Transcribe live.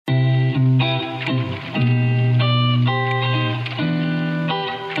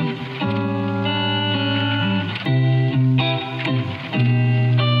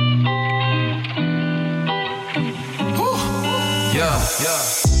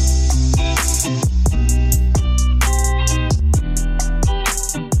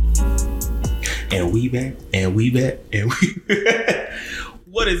And we back, and we back, and we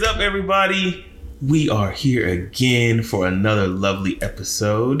What is up, everybody? We are here again for another lovely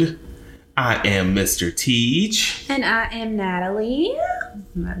episode. I am Mr. Teach. And I am Natalie.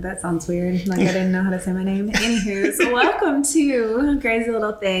 That sounds weird. Like I didn't know how to say my name. Anywho, so welcome to Crazy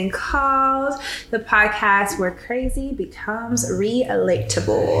Little Thing Called, the podcast where crazy becomes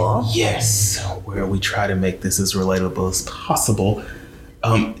relatable. Yes, where we try to make this as relatable as possible.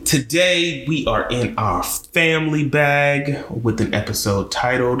 Today we are in our family bag with an episode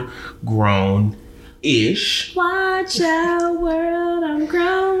titled Grown-ish. Watch out, world, I'm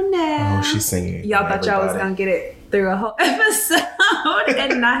grown now. Oh, she's singing. Y'all thought y'all was gonna get it through a whole episode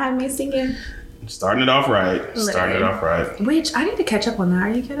and not have me singing. Starting it off right. Which I need to catch up on that. Are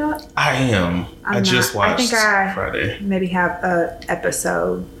you caught up? I am. I just watched I think I Friday. Maybe have a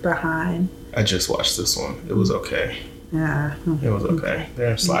episode behind. I just watched this one. It was okay. Yeah. It was okay.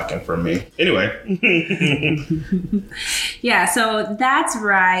 They're slacking for me. Anyway. Yeah, so that's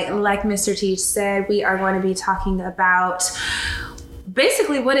right. Like Mr. Teach said, we are going to be talking about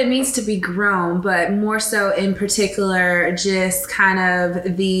basically what it means to be grown, but more so in particular, just kind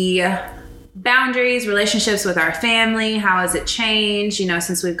of the boundaries, relationships with our family. How has it changed,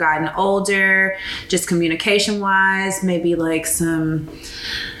 since we've gotten older, just communication wise, maybe like some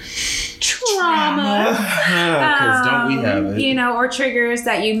trauma. Because don't we have it? Or triggers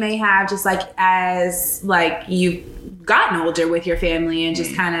that you may have just like as like you've gotten older with your family and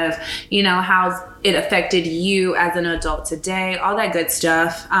just kind of, how's it affected you as an adult today, all that good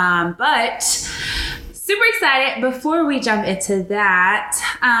stuff. But super excited. Before we jump into that,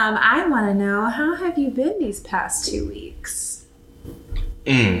 I want to know, how have you been these past 2 weeks?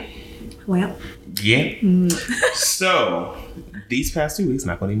 Well. Yeah. So, these past 2 weeks,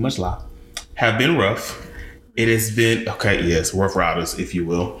 not going to be much lie, have been rough. It has been, rough riders, if you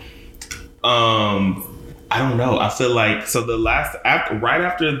will. I don't know. I feel like, so right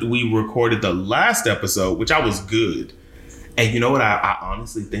after we recorded the last episode, which I was good. And you know what I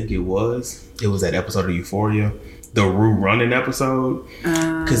honestly think it was? It was that episode of Euphoria, the Rue running episode,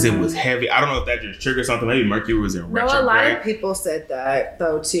 because it was heavy. I don't know if that just triggered something. Maybe Mercury was in retrograde. No, a lot of people said that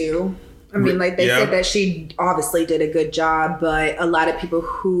though too. I mean, like they said that she obviously did a good job, but a lot of people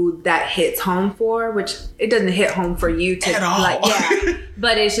who that hits home for, which it doesn't hit home for you to at all.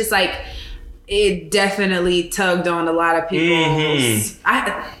 But it's just like it definitely tugged on a lot of people's.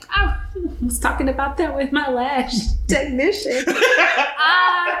 I was talking about that with my lash technician.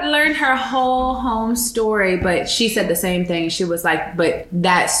 I learned her whole home story, but she said the same thing. She was like, but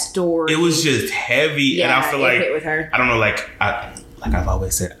that story, it was just heavy, and I feel like hit with her. I don't know, like I've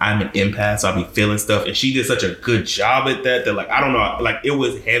always said, I'm an empath, so I'll be feeling stuff. And she did such a good job at that like, I don't know, like it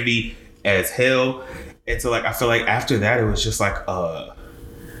was heavy as hell. And so like, I feel like after that, it was just like a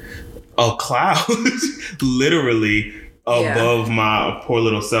cloud literally above my poor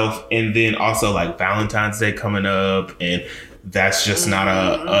little self. And then also like Valentine's Day coming up, and that's just not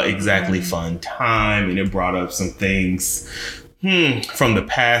a exactly fun time. And it brought up some things from the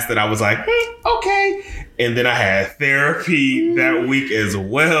past that I was like, okay. And then I had therapy that week as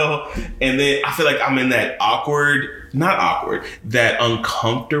well. And then I feel like I'm in that that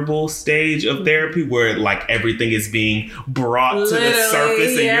uncomfortable stage of therapy where like everything is being brought to the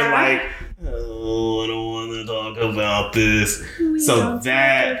surface and you're like, oh, I don't want to talk about this. So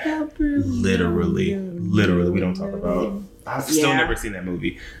that literally, we don't talk about. I've still never seen that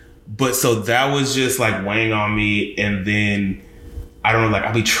movie. But so that was just like weighing on me. And then I don't know, like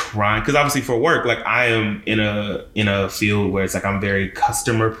I'll be trying, because obviously for work, like I am in a field where it's like I'm very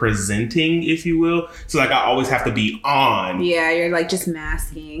customer presenting, if you will. So like I always have to be on. Yeah, you're like just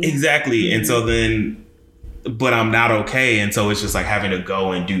masking. Exactly. Mm-hmm. And so then, but I'm not okay. And so it's just like having to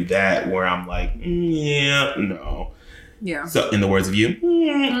go and do that where I'm like, no. Yeah. So in the words of you,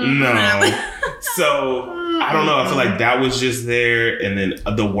 no. So I don't know. I feel like that was just there. And then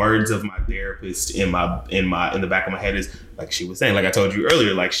the words of my therapist in the back of my head is like she was saying, like I told you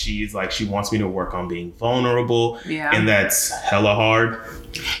earlier, like she's like, she wants me to work on being vulnerable. Yeah. And that's hella hard.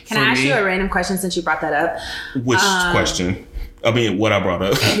 Can I ask you a random question since you brought that up? Which question? I mean, what I brought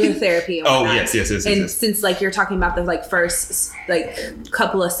up. The therapy. And yes. And since like you're talking about the like first like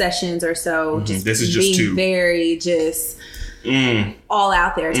couple of sessions or so, just this is just being two. Very just all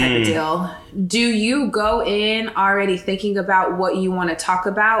out there type of deal. Do you go in already thinking about what you want to talk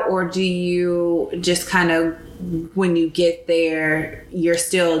about, or do you just kind of, when you get there, you're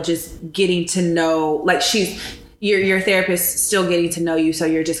still just getting to know, like your therapist still getting to know you, so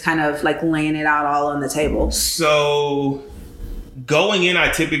you're just kind of like laying it out all on the table? So going in,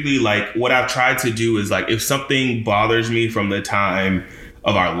 I typically, like, what I've tried to do is, like, if something bothers me from the time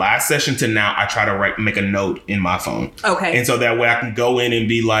of our last session to now, I try to make a note in my phone. Okay. And so that way I can go in and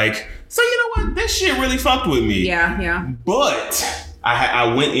be like, so you know what? This shit really fucked with me. Yeah. But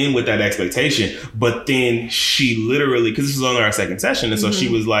I went in with that expectation, but then she literally, because this was only our second session, and so she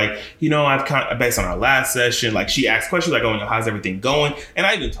was like, you know, I've based on our last session, like she asked questions like, oh, how's everything going? And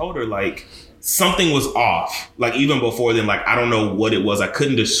I even told her like something was off. Like even before then, like I don't know what it was. I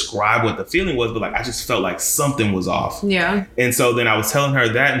couldn't describe what the feeling was, but like I just felt like something was off. Yeah. And so then I was telling her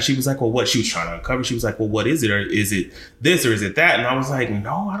that, and she was like, well, what? She was trying to uncover. She was like, well, what is it? Or is it this or is it that? And I was like,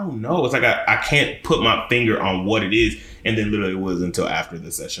 no, I don't know. It's like I can't put my finger on what it is. And then literally it was until after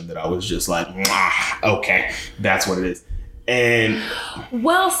the session that I was just like, okay, that's what it is. And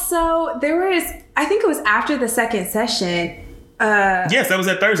well, so I think it was after the second session. Yes, that was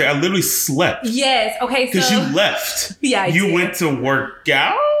that Thursday. I literally slept. Yes. Okay. Because you left. Yeah. You went to work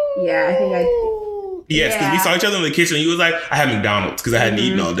out. Yeah, I think I. Yes, because we saw each other in the kitchen. And you was like, I had McDonald's because I hadn't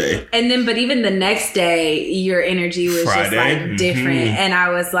eaten all day. And then, but even the next day, your energy was Friday. just like different. And I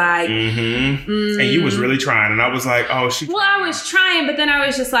was like, and you was really trying. And I was like, oh, she. Well, I was trying, but then I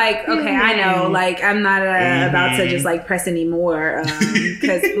was just like, okay, I know, like I'm not about to just like press anymore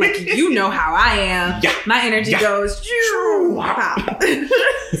because like you know how I am. Yeah. My energy goes.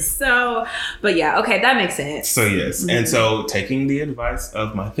 So, but yeah, okay, that makes sense. So yes, and so taking the advice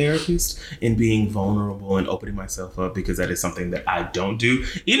of my therapist and being vulnerable and opening myself up, because that is something that I don't do.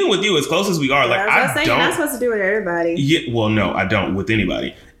 Even with you, as close as we are, like I don't. You're not supposed to do it with everybody. Yeah, well, no, I don't with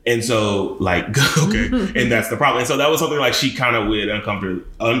anybody. And so, like, okay, and that's the problem. And so that was something like she kind of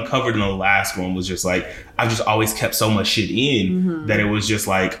uncovered in the last one, was just like, I've just always kept so much shit in that it was just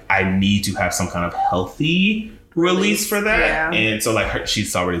like, I need to have some kind of healthy release for that. Yeah. And so like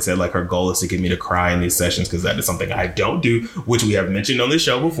she's already said like her goal is to get me to cry in these sessions, because that is something I don't do, which we have mentioned on this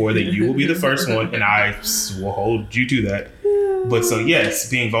show before, that you will be the first one, and I will hold you to that. But so yes,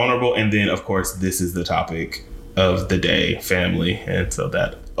 being vulnerable, and then of course this is the topic of the day, family, and so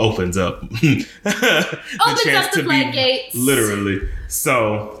that opens up the chance to be literally.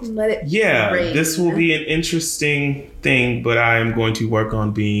 So this will be an interesting thing, but I am going to work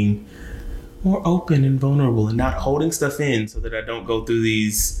on being more open and vulnerable and not holding stuff in, so that I don't go through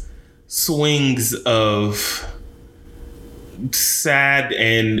these swings of sad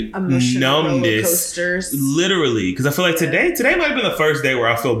and emotional numbness. Literally, because I feel like today might have been the first day where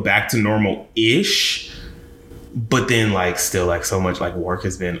I feel back to normal-ish, but then like still like so much like work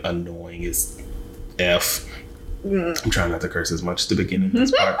has been annoying as F. I'm trying not to curse as much to begin in this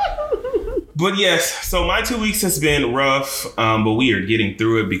part. But yes, so my 2 weeks has been rough, but we are getting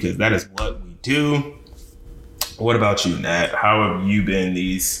through it because that is what we do. What about you, Nat? How have you been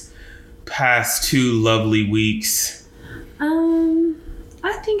these past 2 lovely weeks?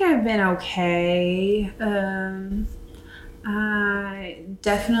 I think I've been okay. I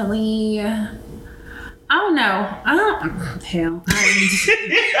definitely... I don't know. I don't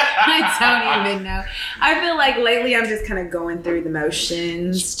even know. I feel like lately I'm just kind of going through the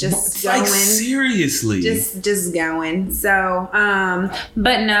motions, just going. Like seriously. Just going. So,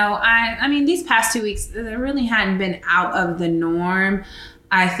 but no, I mean, these past 2 weeks, they really hadn't been out of the norm.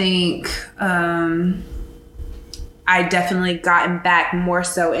 I think, I definitely gotten back more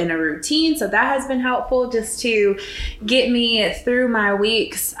so in a routine. So that has been helpful just to get me through my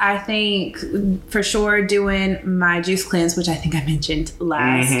weeks. I think for sure doing my juice cleanse, which I think I mentioned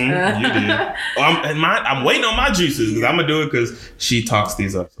last. You did. I'm waiting on my juices because I'm going to do it because she talks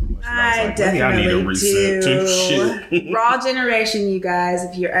these up so much. I definitely need a reset do. Shit. Raw Generation, you guys,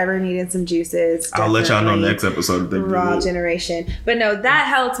 if you're ever needing some juices. I'll let y'all know next episode. Raw Generation. But no, that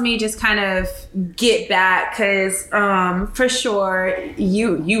helped me just kind of get back because for sure,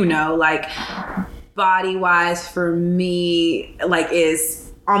 you know, like body wise for me, like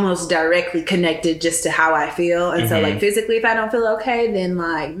is almost directly connected just to how I feel. And so like physically, if I don't feel okay, then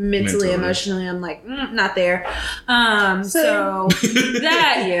like mentally, emotionally, I'm like, not there. So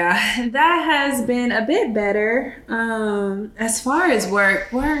that has been a bit better. As far as work.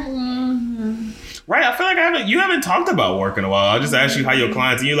 Right, I feel like you haven't talked about work in a while. I just asked you how your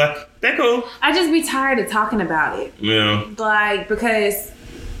clients, and you're like, they're cool. I just be tired of talking about it. Yeah. Like, because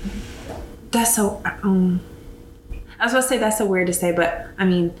that's so... I was about to say that's so weird to say, but I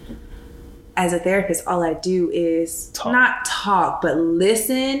mean, as a therapist, all I do is not talk, but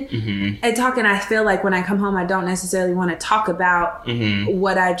listen and talk. And I feel like when I come home, I don't necessarily want to talk about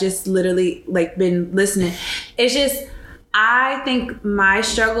what I've just literally like been listening. It's just... I think my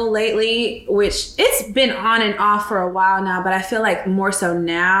struggle lately, which it's been on and off for a while now, but I feel like more so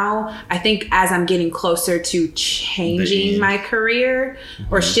now, I think as I'm getting closer to changing my career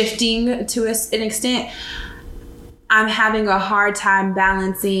or shifting to an extent, I'm having a hard time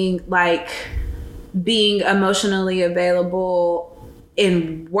balancing like being emotionally available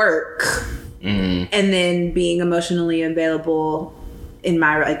in work and then being emotionally available in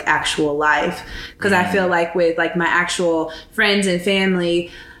my like actual life. Because I feel like with like my actual friends and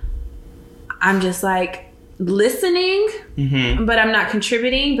family, I'm just like listening, but I'm not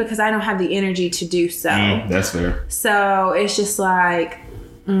contributing because I don't have the energy to do so. That's fair. So it's just like,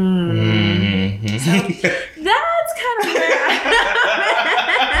 so that's kind of where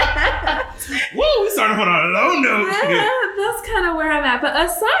Whoa, we started on a low note. Yeah, that's kind of where I'm at. But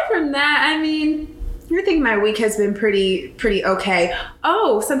aside from that, I mean, I think my week has been pretty okay.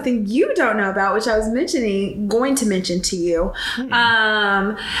 Oh, something you don't know about, which I was going to mention to you.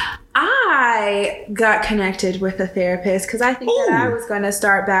 I got connected with a therapist because I think that I was going to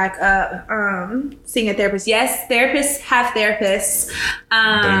start back up seeing a therapist. Yes, therapists have therapists.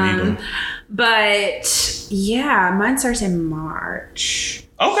 They need them. But yeah, mine starts in March.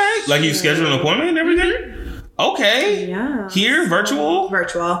 Okay. Like you scheduled an appointment and everything? Okay. Yeah. Here, virtual?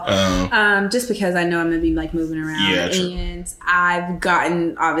 Virtual. Just because I know I'm gonna be like moving around. Yeah, true. And I've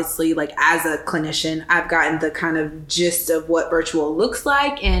gotten, obviously, like as a clinician, I've gotten the kind of gist of what virtual looks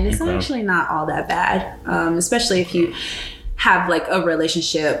like, and it's actually not all that bad. Especially if you have like a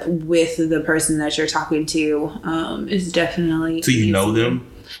relationship with the person that you're talking to. It's definitely So you know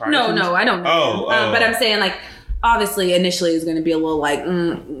them? No, I don't know. But I'm saying like obviously initially it's gonna be a little like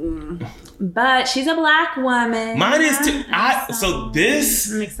but she's a Black woman. Mine is too. So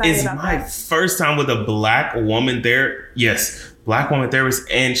this is my first time with a Black woman there. Yes, Black woman therapist,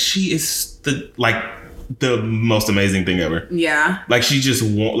 and she is the most amazing thing ever. Yeah. Like she just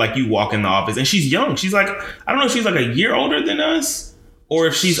like you walk in the office and she's young. She's like, I don't know if she's like a year older than us or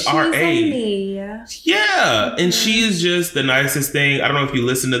if she's our age. Yeah. And she is just the nicest thing. I don't know if you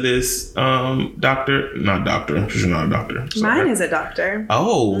listen to this, doctor. Not doctor. She's not a doctor. Sorry. Mine is a doctor.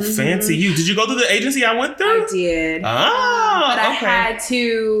 Oh, fancy you. Did you go to the agency I went through? I did. But I had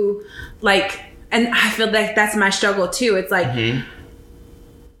to like, and I feel like that's my struggle too. It's like,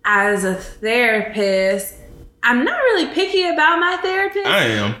 as a therapist, I'm not really picky about my therapist. I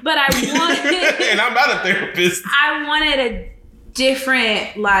am. But I wanted... and I'm not a therapist. I wanted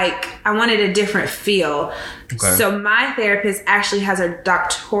a different feel. Okay. So my therapist actually has a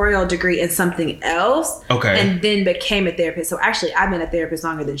doctoral degree in something else. Okay. And then became a therapist. So actually, I've been a therapist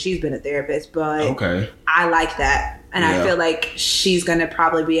longer than she's been a therapist. But I like that. And I feel like she's going to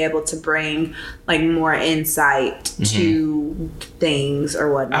probably be able to bring like more insight to things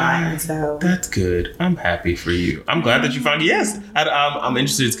or whatnot. So that's good. I'm happy for you. I'm glad that you found yes. I'm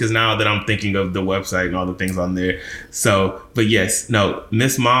interested because now that I'm thinking of the website and all the things on there. So, but yes, no,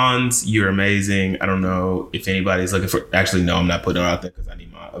 Miss Mons, you're amazing. I don't know if anybody's looking for. Actually, no, I'm not putting her out there because I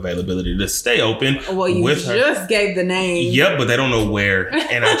need my availability to stay open. Well, you just gave the name. Yep, but they don't know where.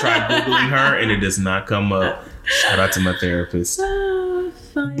 And I tried Googling her and it does not come up. Shout out to my therapist. Funny,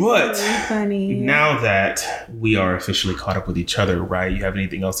 but now that we are officially caught up with each other, right? You have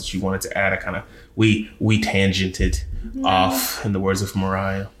anything else that you wanted to add? We tangented off, in the words of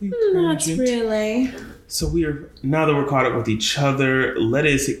Mariah. Not really. So now that we're caught up with each other, let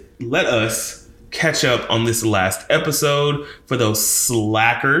us catch up on this last episode. For those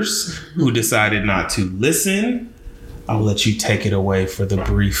slackers who decided not to listen, I'll let you take it away for the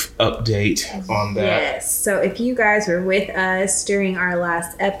brief update on that. Yes. So if you guys were with us during our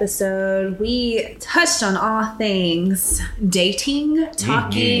last episode, we touched on all things dating,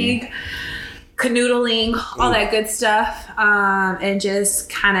 talking, canoodling, all that good stuff, and just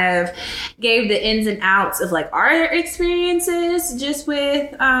kind of gave the ins and outs of like our experiences just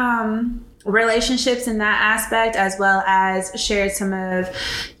with relationships in that aspect, as well as shared some of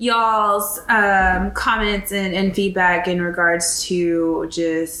y'all's comments and feedback in regards to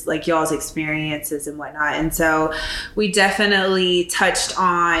just like y'all's experiences and whatnot. And so we definitely touched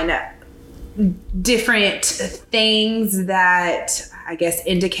on different things that I guess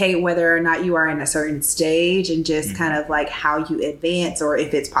indicate whether or not you are in a certain stage, and just kind of like how you advance, or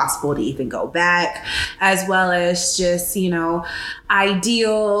if it's possible to even go back, as well as just,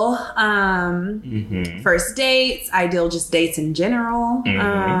 ideal first dates, ideal just dates in general.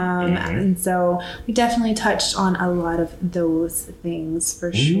 And so we definitely touched on a lot of those things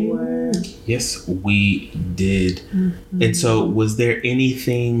for sure. Yes, we did. And so was there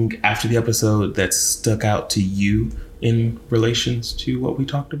anything after the episode that stuck out to you in relations to what we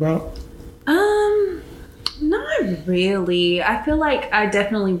talked about? Not really. I feel like I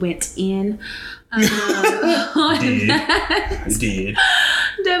definitely went in on that. Did.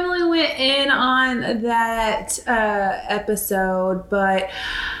 Definitely went in on that episode, but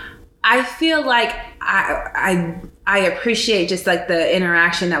I feel like I I appreciate just like the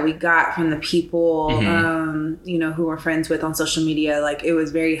interaction that we got from the people, who we're friends with on social media. Like it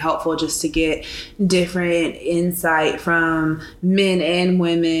was very helpful just to get different insight from men and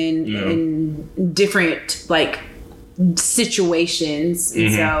women in different like situations.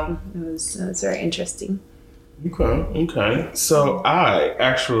 And so it was very interesting. Okay. So I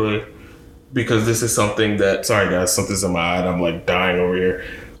actually, because this is something that, sorry guys, something's in my eye and I'm like dying over here.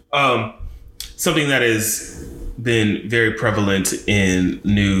 Something that has been very prevalent in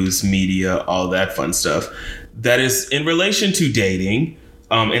news, media, all that fun stuff. That is in relation to dating.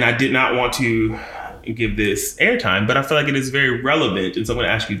 And I did not want to give this airtime, but I feel like it is very relevant. And so I'm going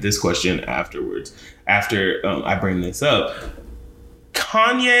to ask you this question afterwards, after I bring this up.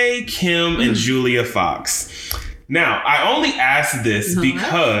 Kanye, Kim, and Julia Fox. Now, I only asked this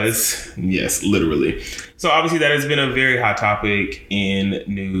because, yes, literally. So obviously that has been a very hot topic in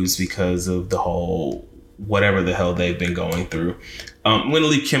news because of the whole whatever the hell they've been going through. I'm going to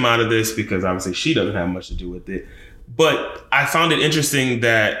leave Kim out of this because obviously she doesn't have much to do with it. But I found it interesting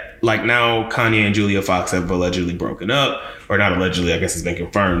that like now Kanye and Julia Fox have allegedly broken up, or not allegedly, I guess it's been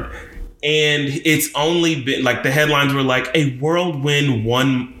confirmed. And it's only been like the headlines were like a whirlwind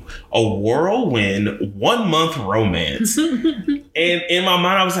 1 month romance. And in my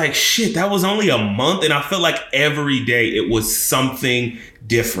mind, I was like, shit, that was only a month. And I felt like every day it was something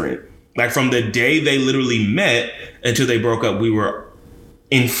different. Like from the day they literally met until they broke up, we were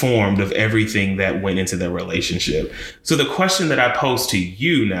informed of everything that went into their relationship. So the question that I pose to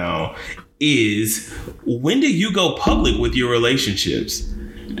you now is, when do you go public with your relationships?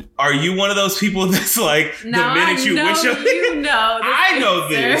 Are you one of those people that's like, the minute you wish I know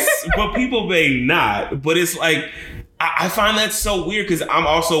this, but people may not. But it's like, I find that so weird because I'm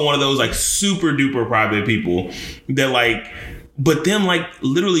also one of those like super duper private people that like, but them like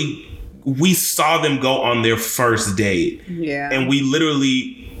literally, we saw them go on their first date. Yeah. And we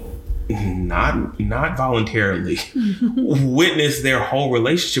literally not voluntarily witnessed their whole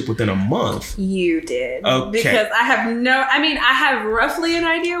relationship within a month. You did. Okay. Because I have roughly an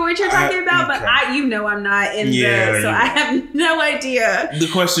idea what you're talking about, but I'm not in there, so I have no idea. The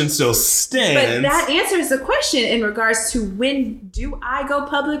question still stands. But that answers the question in regards to when do I go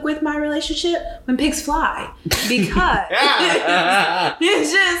public with my relationship? When pigs fly. Because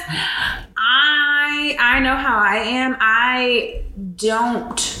it's just, I know how I am. I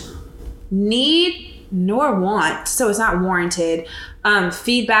don't need nor want, so it's not warranted,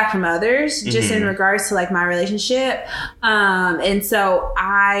 feedback from others just in regards to like my relationship, and so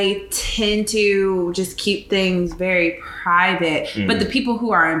I tend to just keep things very private, but the people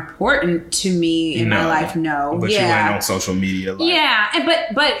who are important to me in my life know. But you ain't on social media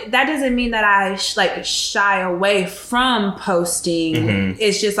but that doesn't mean that I shy away from posting.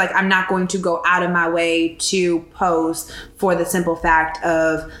 It's just like I'm not going to go out of my way to post for the simple fact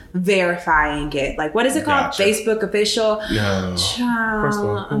of verifying it. Like, what is it called? Gotcha. Facebook official? No.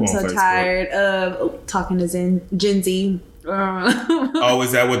 I'm so tired of talking to Gen Z. Oh,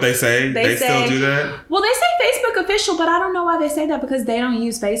 is that what they say? They still do that? Well, they say Facebook official, but I don't know why they say that because they don't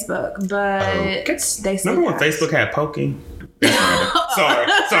use Facebook. But they say remember when Facebook had poking? Sorry,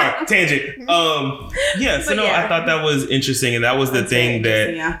 tangent. I thought that was interesting, and that was the thing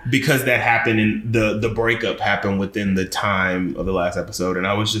that because that happened and the breakup happened within the time of the last episode, and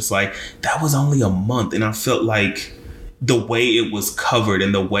I was just like, that was only a month, and I felt like the way it was covered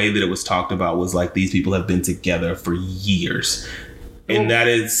and the way that it was talked about was like these people have been together for years. And that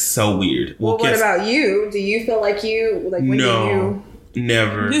is so weird. Well, what about you? Do you feel like No,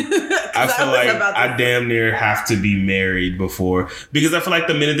 never. I feel like I damn near have to be married before, because I feel like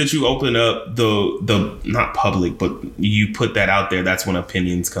the minute that you open up the not public, but you put that out there, that's when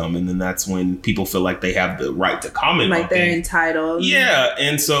opinions come, and then that's when people feel like they have the right to comment. Like they're entitled. Yeah,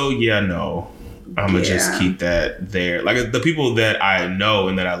 and so no. I'm gonna just keep that there. Like the people that I know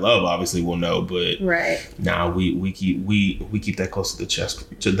and that I love obviously will know, but we keep that close to the chest,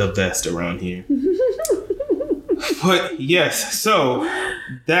 to the vest around here. But yes, so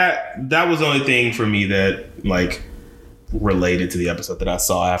that was the only thing for me that like related to the episode that I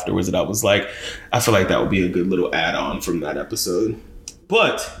saw afterwards, that I was like, I feel like that would be a good little add-on from that episode.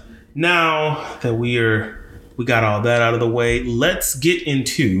 But now that we got all that out of the way, let's get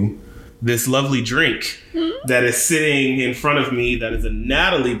into this lovely drink that is sitting in front of me. That is a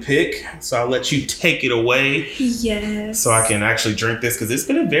Natalie pick. So I'll let you take it away. Yes. So I can actually drink this, because it's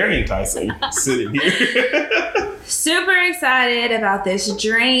been very enticing sitting here. super excited about this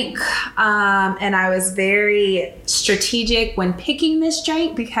drink. And I was very strategic when picking this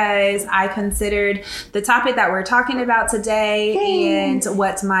drink because I considered the topic that we're talking about today and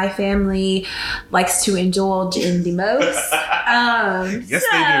what my family likes to indulge in the most. Yes, they do,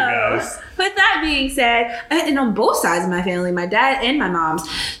 guys. With that being said, and on both sides of my family, my dad and my mom's.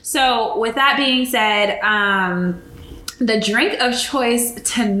 So with that being said, the drink of choice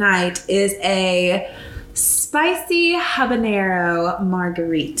tonight is a spicy habanero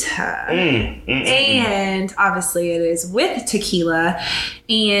margarita. And obviously it is with tequila.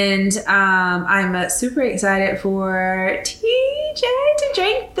 And I'm super excited for TJ to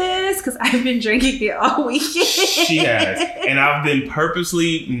drink this because I've been drinking it all weekend. She has. And I've been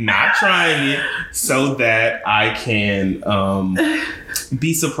purposely not trying it so that I can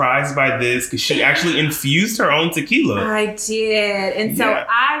be surprised by this because she actually infused her own tequila. I did. And so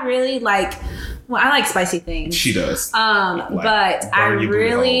I really like... Well, I like spicy things. She does. But I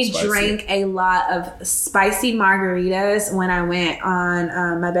really drank a lot of spicy margaritas when I went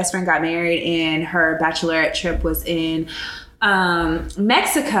on, my best friend got married and her bachelorette trip was in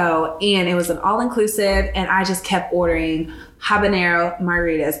Mexico, and it was an all-inclusive, and I just kept ordering habanero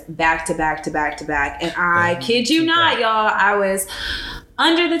margaritas back to back to back to back. And I kid you not, y'all, I was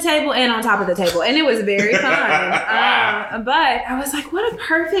under the table and on top of the table, and it was very fun. But I was like, what a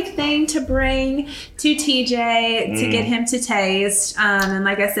perfect thing to bring to TJ to get him to taste. And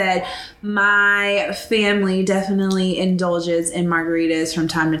like I said, my family definitely indulges in margaritas from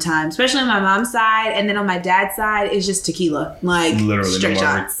time to time, especially on my mom's side, and then on my dad's side is just tequila, like literally straight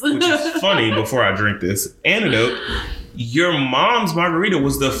shots. Which is funny. Before I drink this antidote, your mom's margarita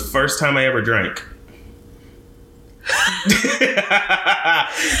was the first time I ever drank.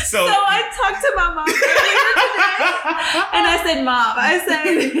 So I talked to my mom earlier today, and I said, Mom,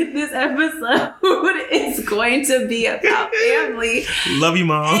 this episode is going to be about family. Love you,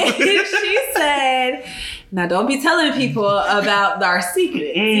 Mom. And she said, now don't be telling people about our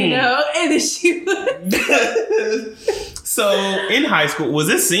secrets, you know? And then she was... So in high school, was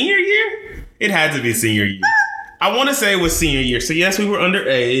it senior year? It had to be senior year. I want to say it was senior year. So yes, we were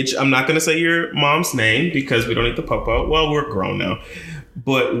underage. I'm not going to say your mom's name because we don't need the popo. Well, we're grown now.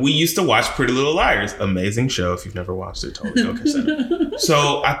 But we used to watch Pretty Little Liars. Amazing show. If you've never watched it, totally don't consider.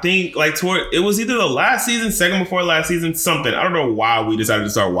 So I think it was either the last season, second before last season, something. I don't know why we decided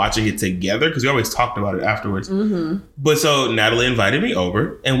to start watching it together because we always talked about it afterwards. But so Natalie invited me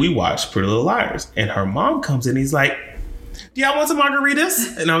over and we watched Pretty Little Liars. And her mom comes in. He's like, do y'all want some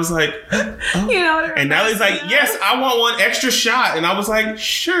margaritas? And I was like, oh. You know, and Natalie's like, yes, I want one extra shot. And I was like,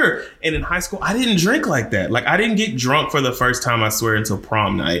 sure. And in high school, I didn't drink like that. Like, I didn't get drunk for the first time, I swear, until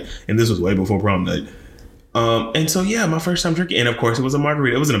prom night. And this was way before prom night. And so, yeah, my first time drinking. And of course, it was a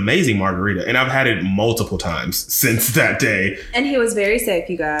margarita. It was an amazing margarita. And I've had it multiple times since that day. And he was very safe,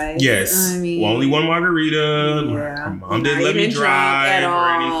 you guys. Yes. Only one margarita. Yeah. Her mom didn't let me drive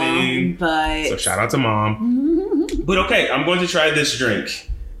or anything. But so shout out to Mom. But okay, I'm going to try this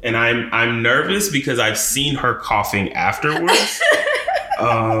drink. And I'm nervous because I've seen her coughing afterwards.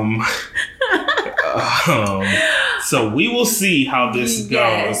 So we will see how this goes.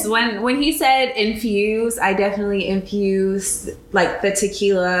 Yes, when he said infuse, I definitely infused like the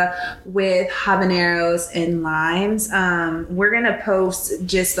tequila with habaneros and limes. We're gonna post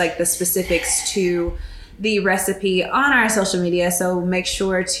just like the specifics to the recipe on our social media, so make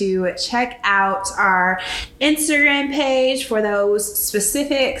sure to check out our Instagram page for those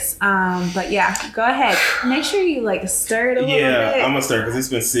specifics. But yeah, go ahead. Make sure you like stir it a little bit. Yeah, I'm gonna stir because it's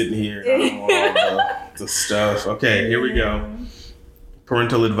been sitting here. I don't want all the stuff. Okay, here we go.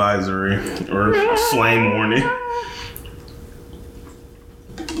 Parental advisory or flame warning.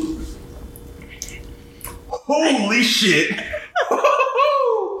 Holy shit.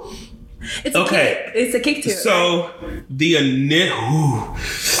 It's okay. It's a kick to it. So right?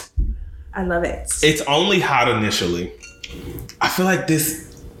 I love it. It's only hot initially. I feel like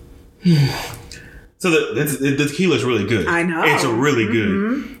this. So the tequila is really good. I know. It's really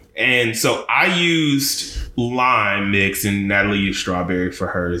good. And so I used lime mix and Natalie used strawberry for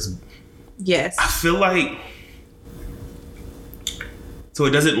hers. Yes. I feel like. So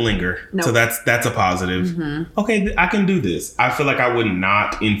it doesn't linger. Nope. So that's a positive. Okay, I can do this. I feel like I would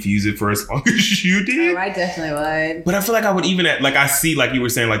not infuse it for as long as you did. Oh, I definitely would. But I feel like I would even I see, like you were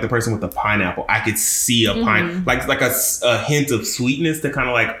saying, like the person with the pineapple. I could see a like a hint of sweetness to kind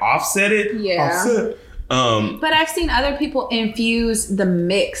of like offset it. Yeah. But I've seen other people infuse the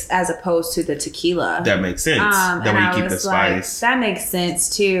mix as opposed to the tequila. That makes sense. That way you keep the spice. That makes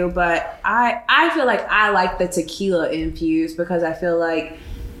sense too. But I feel like I like the tequila infused because I feel like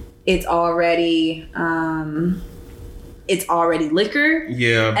it's already it's already liquor.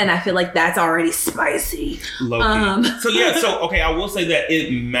 Yeah. And I feel like that's already spicy. Okay, I will say that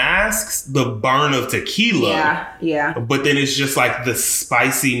it masks the burn of tequila. Yeah. But then it's just like the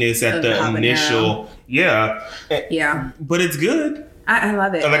spiciness at the initial. Yeah. But it's good. I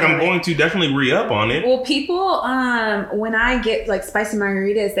love it. Like, I'm going to definitely re-up on it. Well, people, when I get like spicy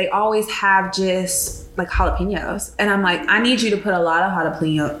margaritas, they always have just like jalapenos. And I'm like, I need you to put a lot of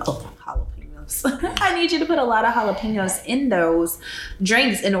jalapenos. I need you to put a lot of jalapenos in those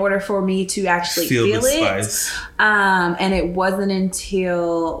drinks in order for me to actually feel the it. Spice. And it wasn't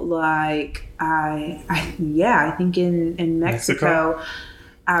until like I think in Mexico.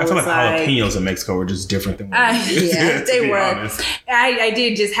 I feel like jalapenos in Mexico were just different than they were. I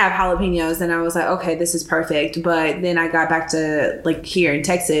did just have jalapenos, and I was like, okay, this is perfect. But then I got back to like here in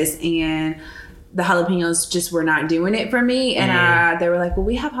Texas, and the jalapenos just were not doing it for me. And they were like, well,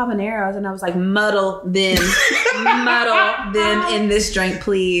 we have habaneros. And I was like, muddle them in this drink,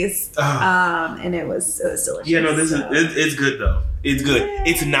 please. And it was delicious. Yeah, no, it's good though. It's good.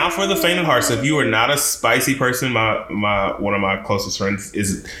 It's not for the faint of heart. So if you are not a spicy person, one of my closest friends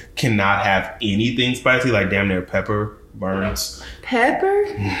cannot have anything spicy, like damn near pepper burns. Pepper?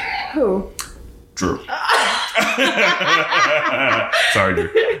 Who? Drew. Sorry, Drew.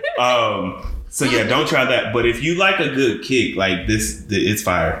 So yeah, don't try that. But if you like a good kick, like this, it's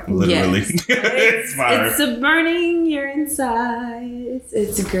fire. Literally, yes. It's fire. It's burning your insides.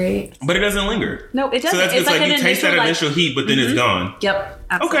 It's great. But it doesn't linger. No, it doesn't. So that's just like you taste that initial heat, but then it's gone. Yep.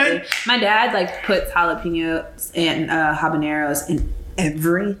 Absolutely. Okay. My dad like puts jalapenos and habaneros in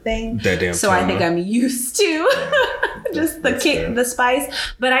everything. That damn. So I think I'm used to just the kick, fair. The spice.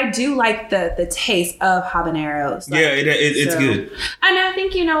 But I do like the taste of habaneros. Like, it's good. And I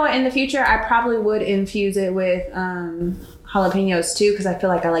think, you know what, in the future I probably would infuse it with jalapenos too, because I feel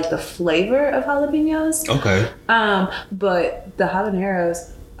like I like the flavor of jalapenos. Okay. But the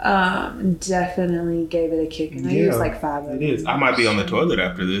habaneros definitely gave it a kick, and I used like 5 of them. It is. I might be on the toilet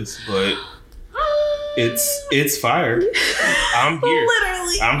after this, but it's fire. I'm here.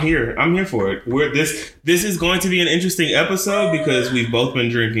 Literally. I'm here for it. This is going to be an interesting episode because we've both been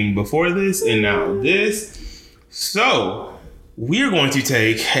drinking before this and now this. So we are going to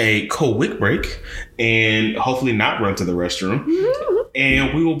take a quick break and hopefully not run to the restroom.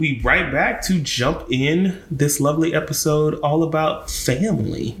 And we will be right back to jump in this lovely episode all about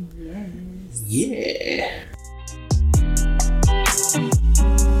family. Yes. Yeah.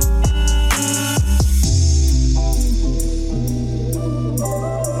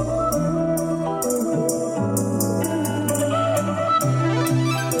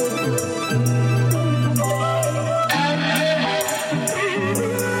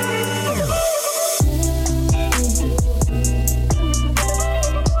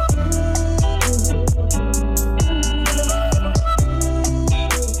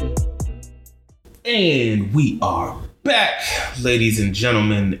 And we are back, ladies and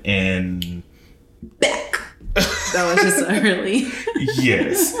gentlemen, and back. That was just early.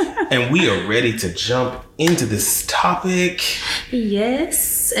 Yes. And we are ready to jump into this topic.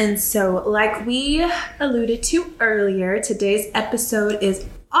 Yes. And so, like we alluded to earlier, today's episode is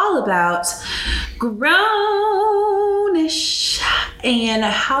all about grownish and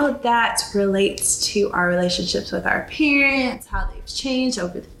how that relates to our relationships with our parents, how they've changed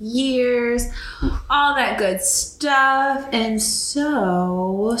over the years, all that good stuff. And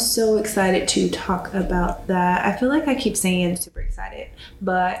so excited to talk about that. I feel like I keep saying super excited,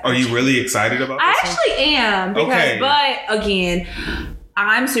 but are you really excited about this? I actually am, because, but again,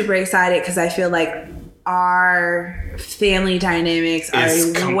 I'm super excited because I feel like our family dynamics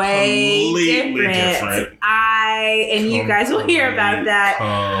are way different. You guys will hear about that.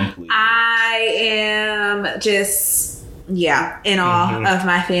 I am just, in awe of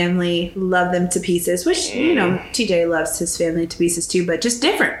my family. Love them to pieces, which, you know, TJ loves his family to pieces too, but just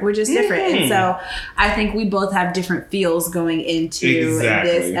different. We're just different. And so I think we both have different feels going into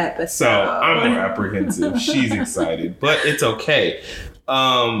this episode. So I'm more apprehensive. She's excited, but it's okay.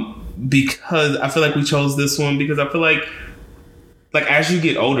 Because I feel like we chose this one because I feel like as you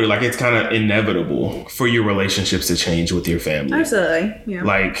get older, like it's kind of inevitable for your relationships to change with your family. Absolutely. Yeah.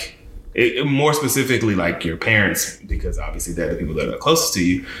 Like more specifically, like your parents, because obviously they're the people that are closest to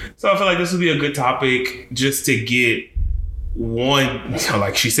you. So I feel like this would be a good topic just to get one,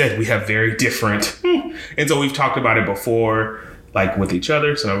 like she said, we have very different, and so we've talked about it before, like with each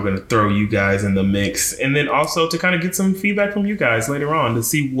other. So now we're going to throw you guys in the mix, and then also to kind of get some feedback from you guys later on to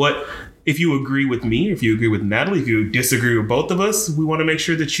see what if you agree with me, if you agree with Natalie, if you disagree with both of us, we want to make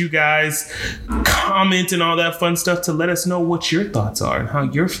sure that you guys comment and all that fun stuff to let us know what your thoughts are and how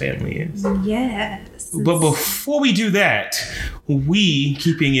your family is. Yes. But before we do that, we,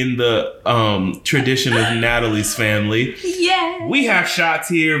 keeping in the tradition of Natalie's family, we have shots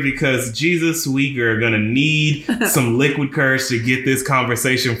here because Jesus, we are going to need some liquid courage to get this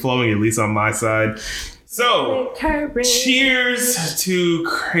conversation flowing, at least on my side. So, cheers to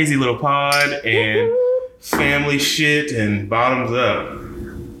Crazy Little Pod and family shit and bottoms up.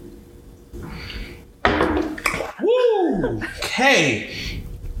 Woo! Okay.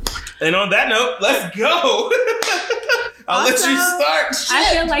 And on that note, let's go. I'll let you start. Shit.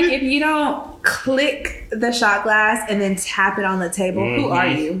 I feel like if you don't click the shot glass and then tap it on the table, who are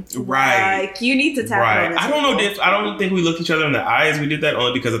you? Right. Like, you need to tap it on the table. I don't know if I don't think we looked each other in the eyes. We did that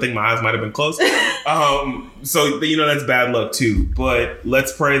only because I think my eyes might have been closed. So that's bad luck too. But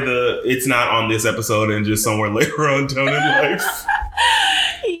let's pray it's not on this episode and just somewhere later on down in life.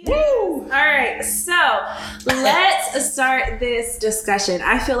 Woo! All right, so let's start this discussion.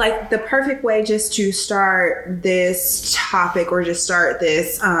 I feel like the perfect way just to start this topic or just start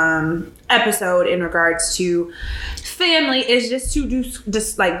this episode in regards to family is just to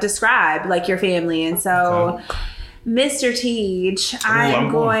describe like your family. And so, okay. Mr. Teach,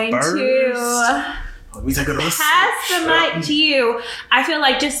 I'm going to let me take a pass the mic to you. I feel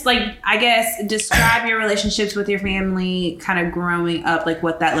like just like, I guess, describe your relationships with your family, kind of growing up, like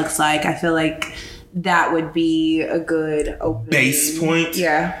what that looks like. I feel like that would be a good opening. Base point.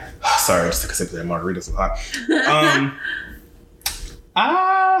 Yeah. Sorry, I just took a sip of that margarita so hot.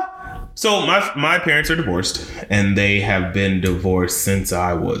 So my parents are divorced, and they have been divorced since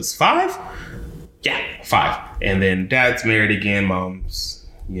I was 5. Yeah, 5. And then dad's married again. Mom's,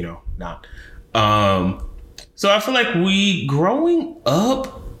 not. So I feel like growing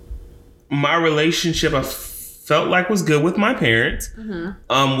up, my relationship I felt like was good with my parents.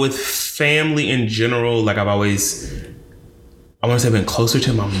 Mm-hmm. With family in general, like I want to say been closer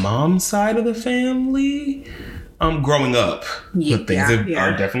to my mom's side of the family. Growing up, but things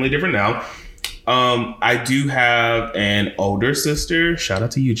are definitely different now. I do have an older sister. Shout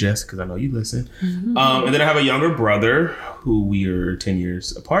out to you, Jess, because I know you listen. Mm-hmm. And then I have a younger brother who we are 10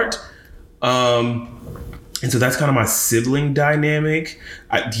 years apart. And so that's kind of my sibling dynamic.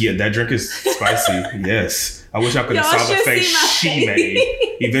 That drink is spicy. Yes. I wish I could have saw the face she made.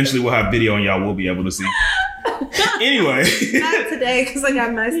 Eventually we'll have video and y'all will be able to see. Anyway. Not today because I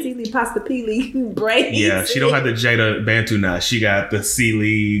got my Sealy Pasta Peely braids. Yeah, she don't have the Jada Bantu knot. She got the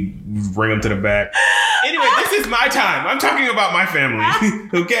Sealy, bring them to the back. Anyway, this is my time. I'm talking about my family.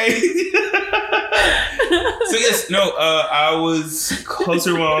 Okay? So yes, I was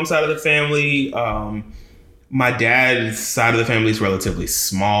closer to my mom's side of the family. My dad's side of the family is relatively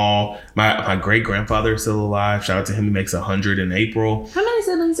small. My great grandfather is still alive. Shout out to him. He makes 100 in April. How many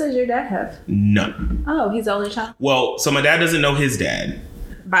siblings does your dad have? None. Oh, he's the only child? Well, so my dad doesn't know his dad.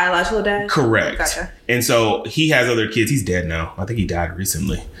 Biological dad? Correct. Gotcha. And so he has other kids. He's dead now. I think he died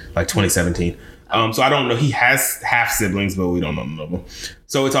recently, like 2017. So I don't know. He has half siblings, but we don't know none of them.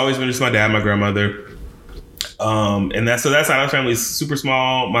 So it's always been just my dad, my grandmother. And that side of the family is super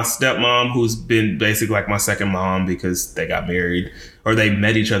small. My stepmom, who's been basically like my second mom because they got married or they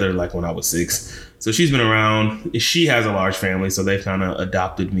met each other like when I was 6. So she's been around. She has a large family, so they've kind of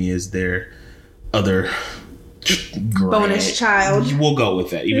adopted me as their other bonus child. We'll go with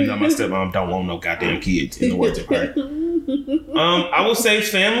that, even though my stepmom don't want no goddamn kids, in the words of her. I will say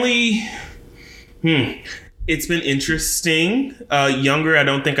family. It's been interesting. Younger, I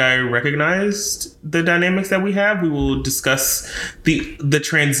don't think I recognized the dynamics that we have. We will discuss the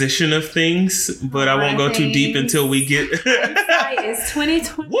transition of things, but I won't go too deep until we get. It's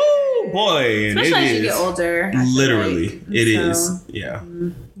 2020. Woo, boy! Especially as you get older. Literally, it is. Yeah.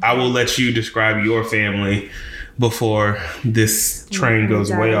 I will let you describe your family before this train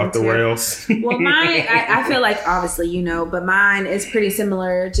goes way off the rails. Well, mine, I feel like obviously but mine is pretty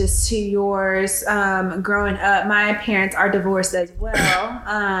similar just to yours. Growing up, my parents are divorced as well.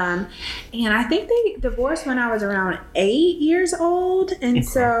 And I think they divorced when I was around 8 years old. And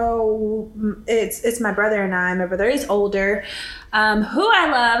so it's my brother and I. My brother is older, who I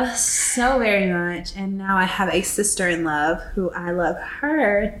love so very much. And now I have a sister-in-law who I love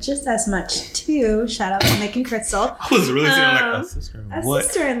her just as much too. Shout out to Nick and Crystal. I was really saying like a sister-in-law.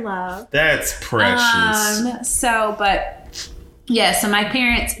 Sister-in-law. That's precious. But Yeah, so my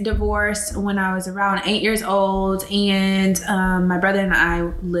parents divorced when I was around 8 years old, and my brother and I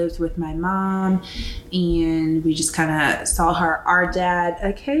lived with my mom, and we just kind of saw our dad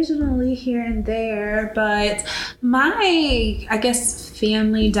occasionally here and there. But my, I guess,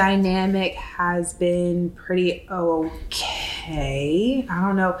 family dynamic has been pretty okay. I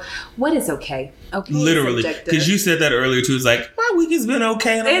don't know. What is okay? Okay, literally, because you said that earlier too. It's like, my week has been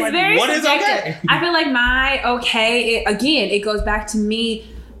okay. And it's like, very what subjective. is okay? I feel like my okay, it goes back to me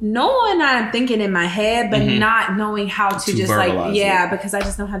knowing I'm thinking in my head, but not knowing how to just like, because I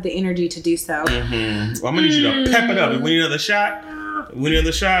just don't have the energy to do so. Well, I'm gonna need you to pep it up. We need another shot.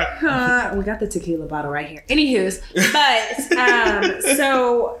 We got the tequila bottle right here. Anywho's, but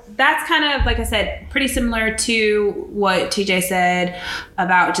so that's kind of, like I said, pretty similar to what TJ said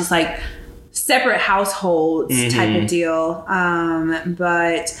about just like separate households type of deal.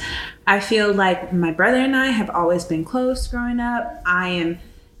 But I feel like my brother and I have always been close growing up. I am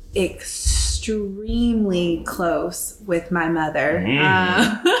extremely close with my mother. We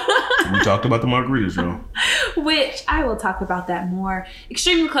talked about the margaritas, though. Which I will talk about that more.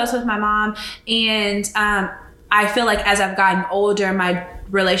 Extremely close with my mom. And I feel like as I've gotten older, my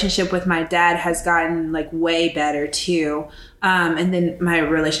relationship with my dad has gotten like way better too. And then my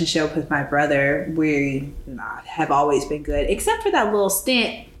relationship with my brother, we have always been good, except for that little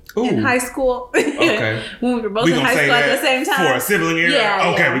stint in high school. Okay. When we were both in high school at the same time. For a sibling year?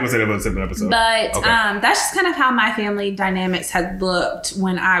 Yeah. Okay, we're going to say that about a sibling episode. But that's just kind of how my family dynamics had looked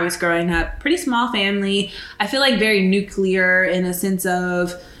when I was growing up. Pretty small family. I feel like very nuclear in a sense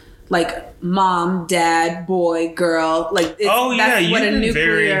of like mom, dad, boy, girl. Like that's what a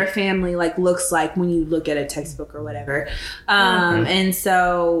nuclear family like looks like when you look at a textbook or whatever. And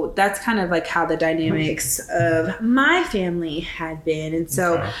so that's kind of like how the dynamics of my family had been. And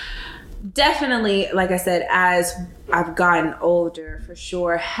so definitely, like I said, as I've gotten older, for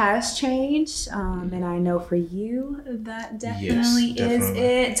sure has changed. And I know for you that definitely is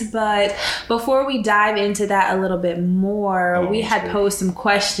it. But before we dive into that a little bit more, we had posed some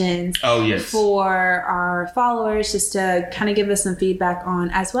questions for our followers just to kind of give us some feedback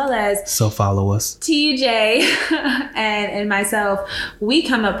on, as well as so follow us. TJ and myself, we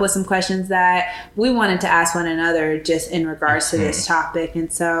come up with some questions that we wanted to ask one another just in regards to this topic.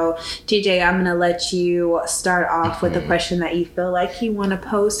 And so TJ, I'm going to let you start off with the question that you feel like you want to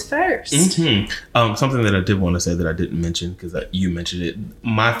pose first. Something that I did want to say that I didn't mention, because you mentioned it.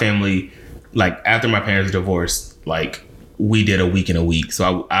 My family, like after my parents divorced, like we did a week and a week.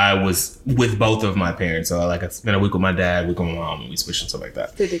 So I was with both of my parents. So like I spent a week with my dad, a week with my mom, and we switched and stuff like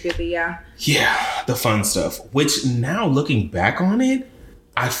that. 50-50, yeah. Yeah, the fun stuff. Which now looking back on it,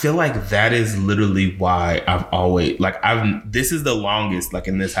 I feel like that is literally why I've always this is the longest like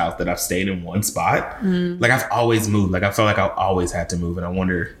in this house that I've stayed in one spot. Like I've always moved. Like I felt like I've always had to move, and I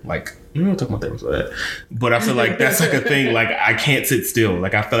wonder like I'm not talking about therapist for that, but I feel like that's like a thing. Like I can't sit still.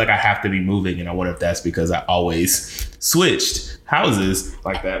 Like I feel like I have to be moving, and I wonder if that's because I always switched houses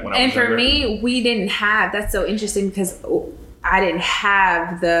like that when I was And for younger. me, we didn't have. That's so interesting because I didn't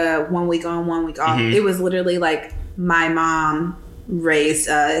have the 1 week on, 1 week off. It was literally like my mom raised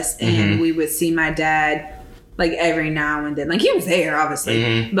us, and we would see my dad like every now and then. Like he was there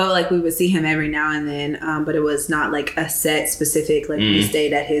obviously, but like we would see him every now and then, but it was not like a set specific like we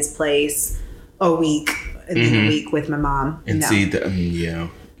stayed at his place a week and then a week with my mom and see the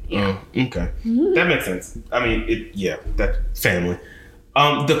okay, that makes sense. I mean that family.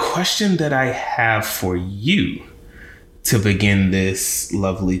 The question that I have for you to begin this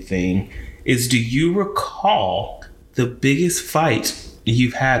lovely thing is, do you recall the biggest fight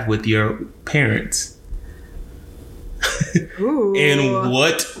you've had with your parents? And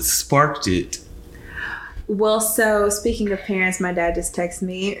what sparked it? Well, so speaking of parents, my dad just texted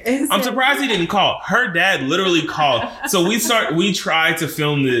me. I'm surprised he didn't call. Her dad literally called. So we tried to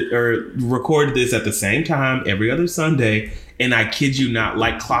film it or record this at the same time every other Sunday. And I kid you not,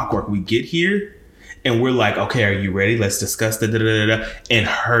 like clockwork, we get here and we're like, okay, are you ready? Let's discuss the da-da-da-da. And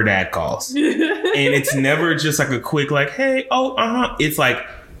her dad calls. And it's never just like a quick like, hey, It's like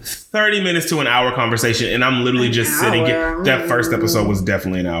 30 minutes to an hour conversation. And I'm literally just sitting here. That first episode was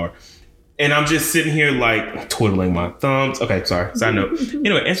definitely an hour. And I'm just sitting here like twiddling my thumbs. Okay, sorry. Side note.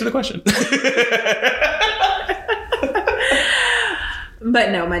 Anyway, answer the question.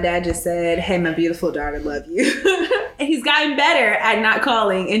 But no, my dad just said, hey, my beautiful daughter, love you. And he's gotten better at not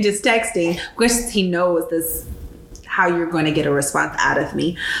calling and just texting. Of course, he knows this, how you're going to get a response out of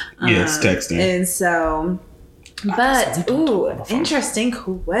me. Yes, texting. And so, but, interesting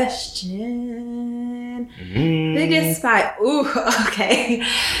question. Biggest fight. Ooh, okay.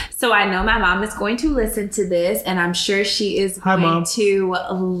 So I know my mom is going to listen to this, and I'm sure she is going to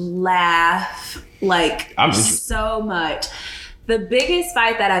laugh like so much. The biggest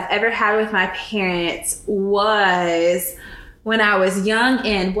fight that I've ever had with my parents was when I was young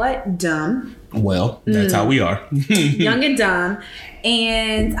and dumb. Well, that's how we are. Young and dumb.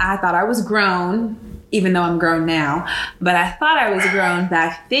 And I thought I was grown, even though I'm grown now. But I thought I was grown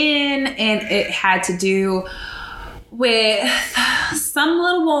back then. And it had to do with some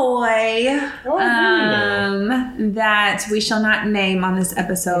little boy that we shall not name on this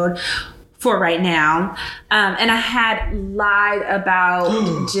episode for right now. And I had lied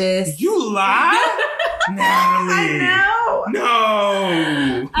about just... You lied? Natalie. I know.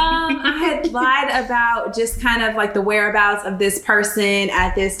 No. I had lied about just kind of like the whereabouts of this person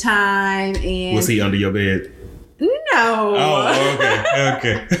at this time. And was he under your bed? No. Oh,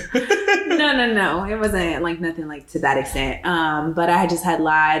 okay. No. It wasn't like nothing like to that extent. But I just had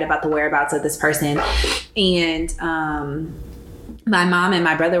lied about the whereabouts of this person. And my mom and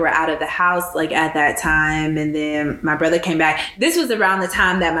my brother were out of the house like at that time, and then my brother came back. This was around the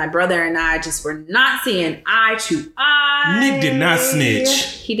time that my brother and I just were not seeing eye to eye. Nick did not snitch.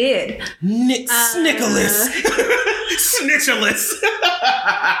 He did. Nick Snickolas. Snitchaless.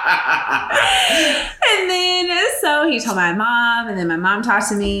 And then so he told my mom, and then my mom talked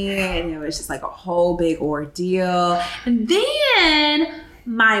to me, and it was just like a whole big ordeal. And then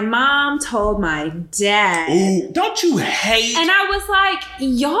my mom told my dad. Ooh, don't you hate? And I was like,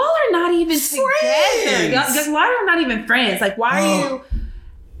 y'all are not even together. Why are you not even friends? Like, why are you?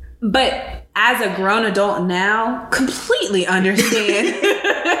 But as a grown adult now, completely understand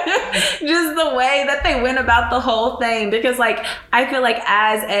just the way that they went about the whole thing. Because like, I feel like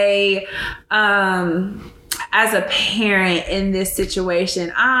as a parent in this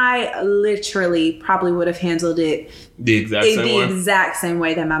situation, I literally probably would have handled it the exact same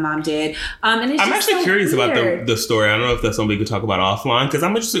way that my mom did. And it's I'm just actually so curious weird about the story. I don't know if that's something we could talk about offline, because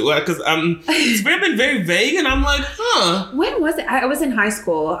I'm interested, because it's been very vague, and I'm like, when was it? I was in high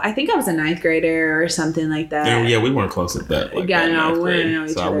school. I think I was a 9th grader or something like that. And yeah, we weren't close at that. Like, yeah, no, we didn't know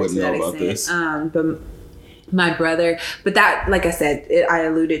each other. So I wouldn't to know that about extent. this. But my brother, but that, like I said, I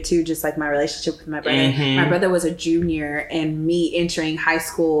alluded to just like my relationship with my brother. Mm-hmm. My brother was a junior, and me entering high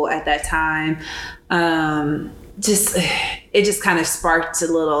school at that time, it just kind of sparked a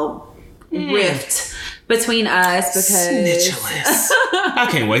little rift between us because Snitchaless. I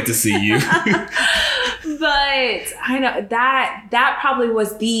can't wait to see you. But I know that probably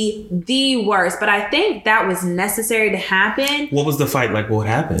was the worst, but I think that was necessary to happen. What was the fight like? What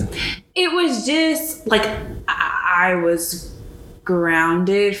happened? It was just like I was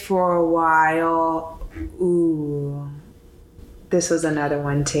grounded for a while. Ooh, this was another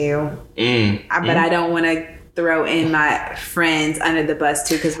one too. But I don't want to throw in my friends under the bus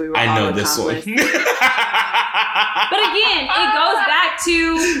too, because we were all accomplices. This one. But again, it goes back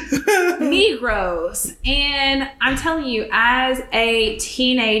to Negroes. And I'm telling you, as a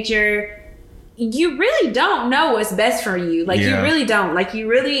teenager, you really don't know what's best for you. Like, you really don't. Like, you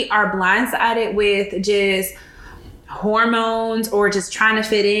really are blindsided with just hormones or just trying to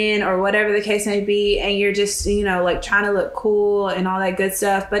fit in or whatever the case may be. And you're just, like trying to look cool and all that good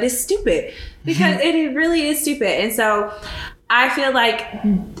stuff. But it's stupid because it really is stupid. And so I feel like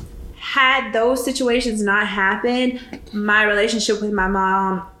had those situations not happened, my relationship with my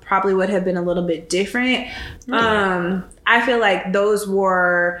mom probably would have been a little bit different. I feel like those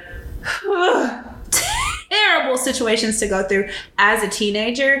were terrible situations to go through as a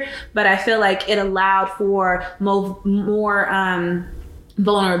teenager, but I feel like it allowed for more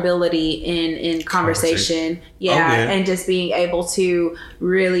vulnerability in conversation. And just being able to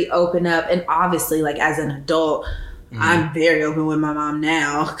really open up. And obviously, like, as an adult, I'm very open with my mom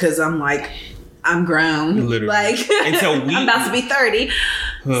now because I'm like, I'm grown. Literally. Like, and so I'm about to be 30.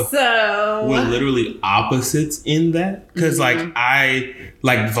 So we're literally opposites in that, because like I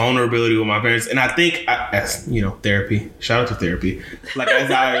like vulnerability with my parents, and I think as therapy, shout out to therapy, like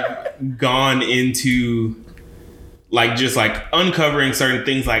as I've gone into like just like uncovering certain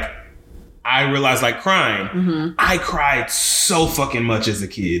things, like I realized like crying, I cried so fucking much as a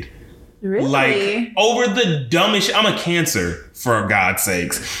kid. Really? Like over the dumbest shit. I'm a Cancer, for God's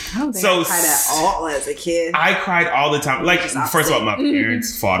sakes. I don't think I cried at all as a kid. I cried all the time. Like, first of all, my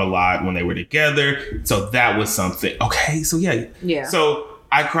parents fought a lot when they were together. So that was something. Okay, so yeah. So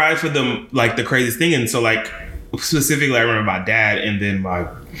I cried for them, like the craziest thing. And so like specifically I remember my dad, and then I'm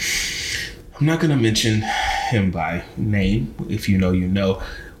not going to mention him by name. If you know, you know.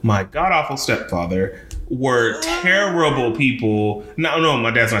 My god-awful stepfather were terrible people. No,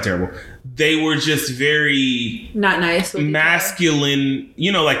 my dad's not terrible. they were just very not nice, masculine,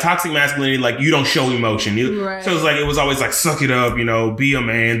 you know, like toxic masculinity, like you don't show emotion. Right. So it was always like, suck it up, you know, be a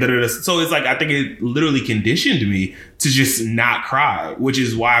man. Da-da-da. So it's like, I think it literally conditioned me to just not cry, which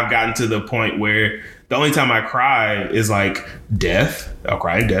is why I've gotten to the point where the only time I cry is like death. I'll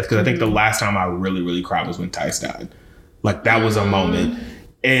cry in death. Cause I think the last time I really, really cried was when Tice died. Like that was a moment.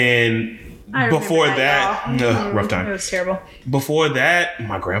 And before that, rough time. It was terrible. Before that,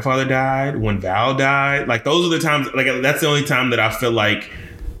 my grandfather died. When Val died, like those are the times. Like that's the only time that I feel like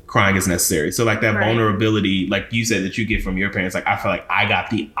crying is necessary. So like that vulnerability, like you said, that you get from your parents. Like I feel like I got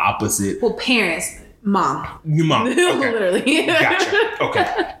the opposite. Well, parents, mom, your mom, okay. Literally. Gotcha. Okay,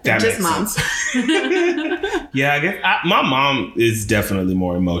 that just makes moms. Sense. Yeah, I guess my mom is definitely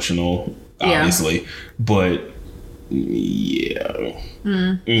more emotional, obviously, but. Yeah.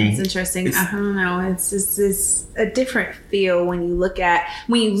 It's interesting. I don't know. It's a different feel when you look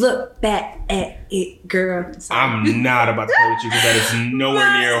back at it, girl. Sorry. I'm not about to play with you because that is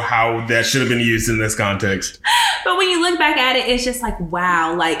nowhere near how that should have been used in this context. But when you look back at it, it's just like,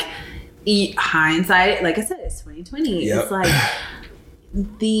 wow, like hindsight, like I said, it's 2020. Yep. It's like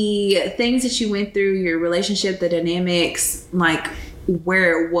the things that you went through, your relationship, the dynamics, like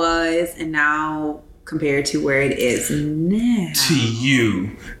where it was and now compared to where it is now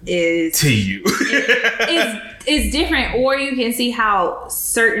is different. Or you can see how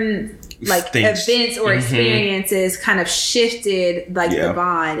certain like things, events or experiences kind of shifted like the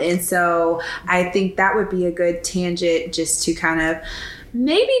bond. And so I think that would be a good tangent just to kind of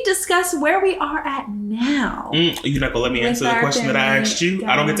maybe discuss where we are at now. You're not gonna let me answer the question that I asked you?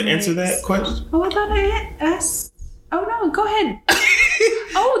 I don't get to answer that question? Oh, I thought I asked. Oh no, go ahead.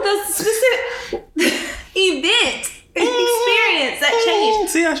 Oh, the specific event experience that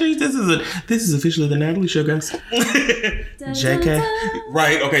changed. See, I show you this is officially the Natalie Show, guys. JK.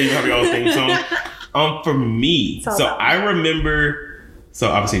 Right, okay, you have your own theme song. For me, so I remember, so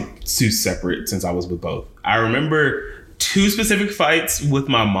obviously two separate since I was with both. I remember two specific fights with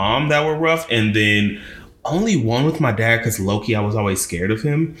my mom that were rough, and then only one with my dad because low-key I was always scared of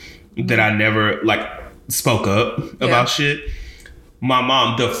him, that I never like spoke up about shit. My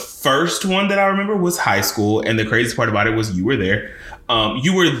mom, the first one that I remember was high school. And the craziest part about it was you were there.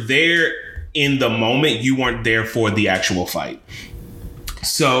 You were there in the moment. You weren't there for the actual fight.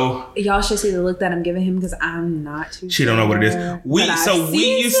 So y'all should see the look that I'm giving him because I'm not too She don't know what it is.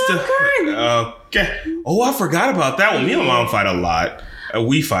 We used to. Okay. Oh, I forgot about that one. Me and my mom fight a lot.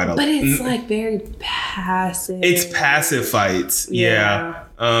 We fight a lot. But it's like very passive. It's passive fights. Yeah.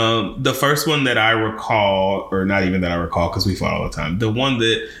 The first one that I recall, or not even that I recall because we fought all the time. The one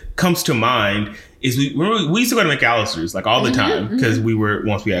that comes to mind is we used to go to McAllister's like all the time because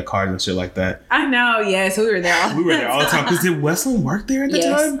once we had cars and shit like that. I know. Yes, we were there. We were there all the time because did Wesleyan work there at the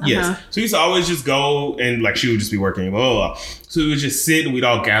time? Yes. So we used to always just go and like she would just be working. Blah, blah, blah. So we would just sit and we'd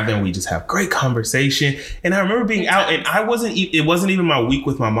all gather and we just have great conversation. And I remember being out and it wasn't even my week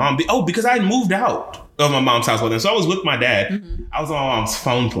with my mom. Because I had moved out of my mom's house with them. So I was with my dad. I was on my mom's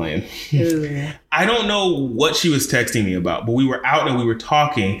phone playing. I don't know what she was texting me about, but we were out and we were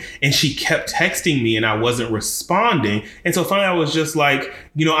talking and she kept texting me and I wasn't responding. And so finally I was just like,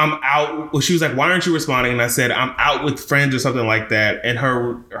 you know, I'm out. Well, she was like, why aren't you responding? And I said, I'm out with friends or something like that. And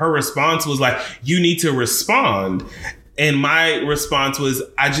her response was like, you need to respond. And my response was,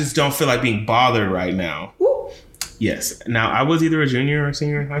 I just don't feel like being bothered right now. Yes. Now, I was either a junior or a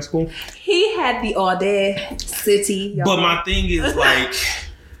senior in high school. He had the audacity. Y'all. But my thing is like,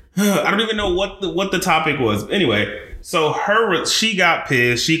 I don't even know what the topic was. Anyway, so she got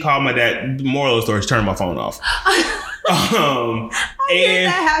pissed. She called my dad. The moral of the story, she turned my phone off. I hear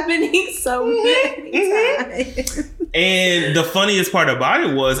that happening so many times. And the funniest part about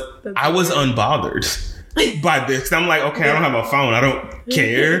it was I was unbothered by this. I'm like, okay, I don't have a phone. I don't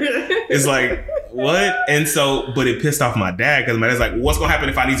care. It's like, what? And so, but it pissed off my dad because my dad's like, what's gonna happen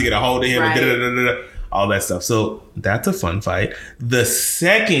if I need to get a hold of him? Right. And all that stuff. So that's a fun fight. The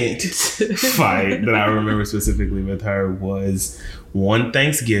second fight that I remember specifically with her was one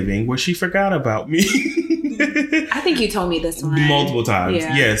Thanksgiving where she forgot about me. I think you told me this one multiple times.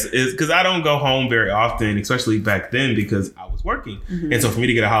 Yeah. Yes, it's because I don't go home very often, especially back then because I was working. And so for me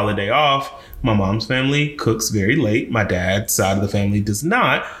to get a holiday off, my mom's family cooks very late. My dad's side of the family does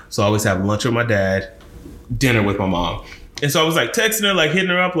not. So I always have lunch with my dad, dinner with my mom. And so I was like texting her, like hitting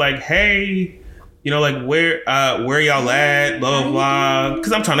her up, like, hey, you know, like where y'all at, blah, blah, blah.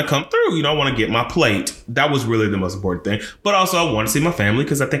 Because I'm trying to come through. You know, I want to get my plate. That was really the most important thing. But also I want to see my family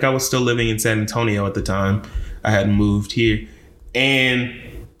because I think I was still living in San Antonio at the time. I hadn't moved here. And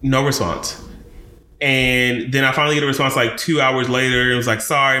no response. And then I finally get a response like 2 hours later. It was like,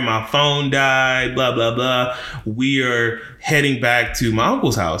 sorry, my phone died, blah, blah, blah. We are heading back to my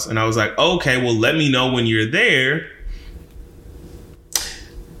uncle's house. And I was like, okay, well, let me know when you're there.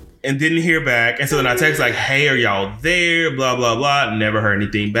 And didn't hear back. And so then I text like, hey, are y'all there? Blah, blah, blah. Never heard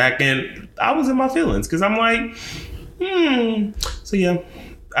anything back. And I was in my feelings because I'm like, So yeah,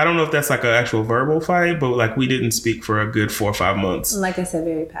 I don't know if that's like an actual verbal fight, but like we didn't speak for a good 4 or 5 months. Like I said,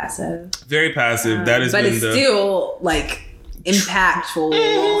 very passive. Very passive. That is, but it's still like impactful.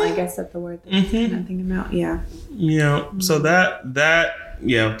 I guess that's the word that I'm thinking about. Yeah. Yeah. So that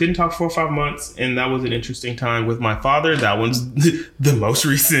didn't talk 4 or 5 months, and that was an interesting time with my father. That one's the most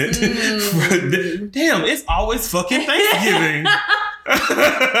recent. Damn, it's always fucking Thanksgiving.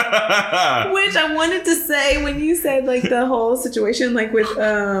 Which I wanted to say when you said like the whole situation like with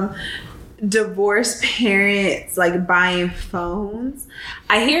divorced parents like buying phones.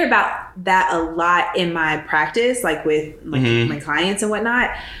 I hear about that a lot in my practice, like with like my clients and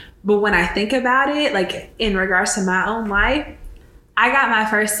whatnot. But when I think about it, like in regards to my own life, I got my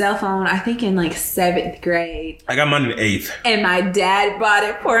first cell phone, I think in like 7th grade. I got mine in 8th. And my dad bought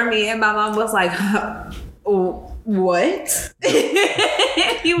it for me, and my mom was like, what?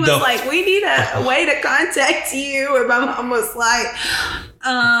 He was like, we need a way to contact you. And my mom was like,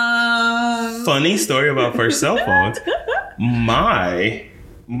 Funny story about first cell phones. My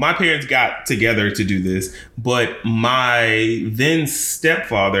parents got together to do this, but my then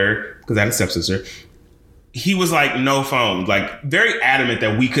stepfather, because I had a stepsister, he was like, no phones, like very adamant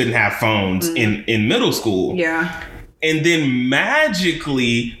that we couldn't have phones in middle school. Yeah. And then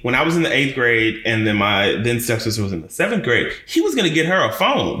magically, when I was in the 8th grade and then my then stepsister was in the 7th grade, he was going to get her a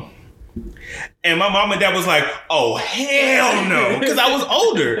phone. And my mom and dad was like, oh, hell no, because I was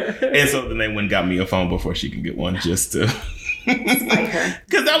older. And so then they went and got me a phone before she could get one just to...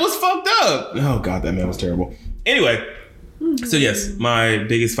 Because that was fucked up. Oh, God, that man was terrible. Anyway, so yes, my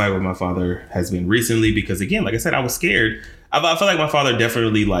biggest fight with my father has been recently because, again, like I said, I was scared. I feel like my father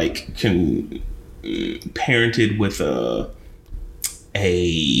definitely like parented with a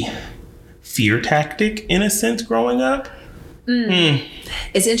fear tactic in a sense growing up.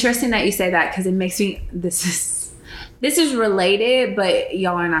 It's interesting that you say that because it makes me this is related, but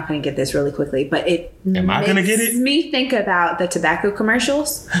y'all are not going to get this really quickly. But it am I going to get it? Me think about the tobacco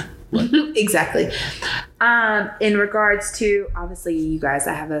commercials. Exactly. In regards to, obviously, you guys,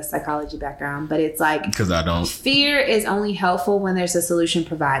 I have a psychology background, but it's like because I don't. Fear is only helpful when there's a solution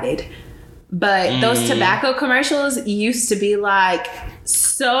provided. But those tobacco commercials used to be like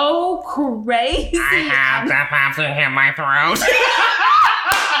so crazy. I have that popping in my throat.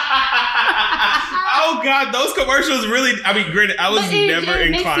 Oh God, those commercials really, I mean, granted, I was never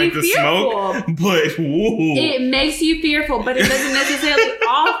inclined to smoke, but woo. It makes you fearful, but it doesn't necessarily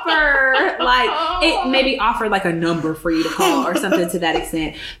offer, like, it maybe offered like a number for you to call or something to that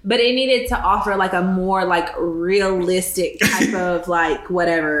extent, but it needed to offer like a more like realistic type of like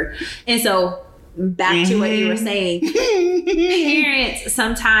whatever. And so back to what you were saying, parents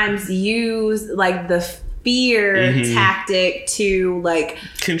sometimes use like the fear tactic to like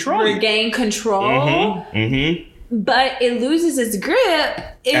regain control. But it loses its grip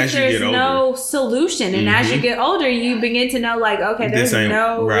if there's no solution. And as you get older, you begin to know like, okay, there's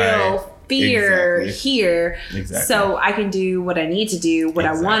no real fear here. So I can do what I need to do, what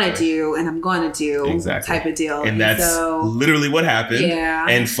I want to do, and I'm going to do type of deal. And that's literally what happened. Yeah.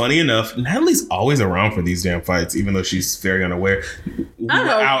 And funny enough, Natalie's always around for these damn fights, even though she's very unaware. I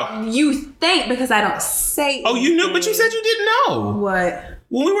don't know. You think because I don't say Oh, you knew, but you said you didn't know. What?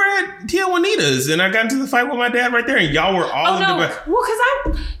 When we were at Tia Juanita's and I got into the fight with my dad right there and y'all were all in the back.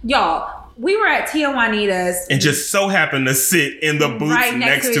 Well, we were at Tia Juanita's. And just so happened to sit in the booths right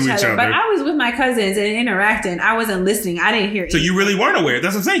next to each other. But I was with my cousins and interacting. I wasn't listening. I didn't hear it. So you really weren't aware.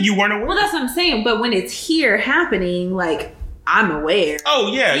 That's what I'm saying. You weren't aware. Well, that's what I'm saying. But when it's here happening, like, I'm aware.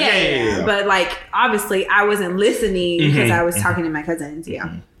 Oh, yeah. But, like, obviously, I wasn't listening because I was talking to my cousins.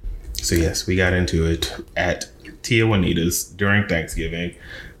 Yeah. So, yes, we got into it at Tia Juanita's during Thanksgiving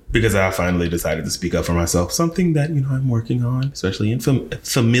because I finally decided to speak up for myself. Something that, I'm working on, especially in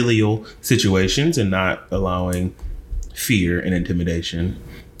familial situations and not allowing fear and intimidation.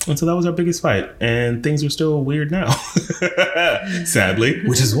 And so that was our biggest fight. And things are still weird now, sadly,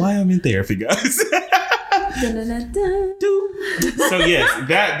 which is why I'm in therapy, guys. So yes,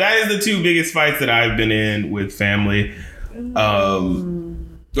 that is the two biggest fights that I've been in with family.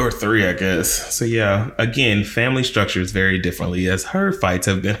 Or 3, I guess. So yeah, again, family structures very differently as her fights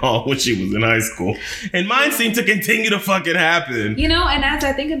have been all when she was in high school. And mine seem to continue to fucking happen. And as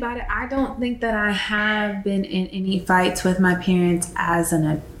I think about it, I don't think that I have been in any fights with my parents as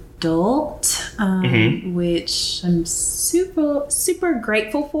an adult, which I'm super, super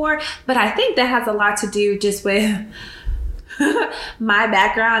grateful for. But I think that has a lot to do just with my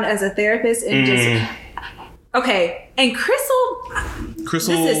background as a therapist and just... Okay, and Crystal,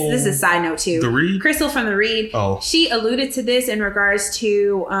 this is side note too. The Read? Crystal from The Read. Oh. She alluded to this in regards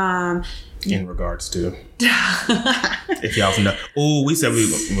to... if y'all know. Oh, we said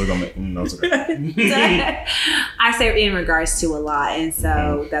we're going to make notes of that. I say in regards to a lot, and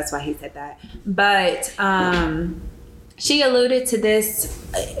so that's why he said that. But she alluded to this.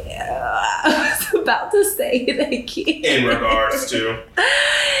 I was about to say it again. In regards to?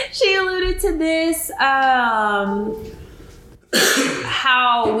 She alluded to this,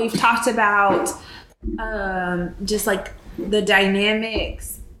 how we've talked about just like the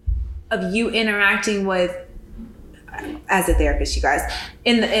dynamics of you interacting with, as a therapist, you guys,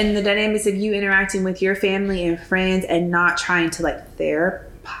 in the dynamics of you interacting with your family and friends and not trying to like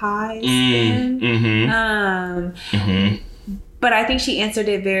therapize them. But I think she answered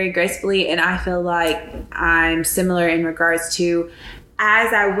it very gracefully, and I feel like I'm similar in regards to,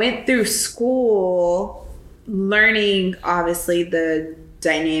 as I went through school, learning obviously the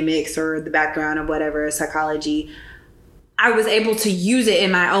dynamics or the background of whatever psychology, I was able to use it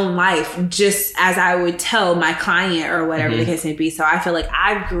in my own life just as I would tell my client or whatever the case may be. So I feel like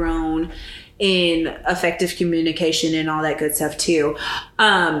I've grown in effective communication and all that good stuff too.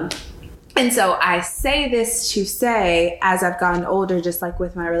 And so I say this to say, as I've gotten older, just like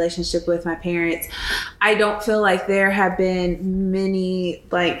with my relationship with my parents, I don't feel like there have been many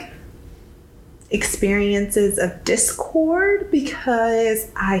like experiences of discord, because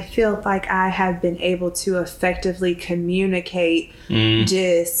I feel like I have been able to effectively communicate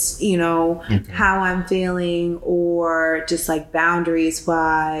just, how I'm feeling, or just like boundaries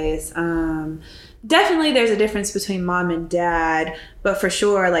wise. Definitely there's a difference between mom and dad, but for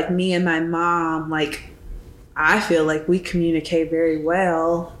sure, like me and my mom, like I feel like we communicate very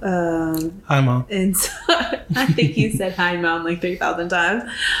well. Hi, Mom. And so, I think you said hi, Mom, like 3,000 times.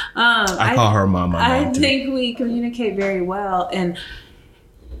 I call her Mom. I think we communicate very well. And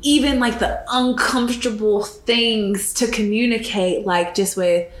even like the uncomfortable things to communicate, like just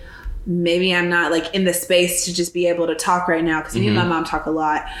with, maybe I'm not like in the space to just be able to talk right now, because me and my mom talk a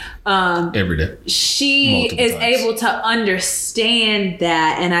lot. Every day. She is able to understand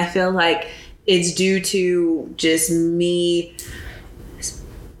that, and I feel like it's due to just me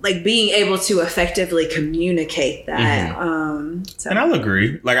like being able to effectively communicate that. And I'll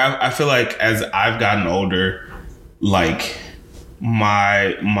agree. Like I feel like as I've gotten older, like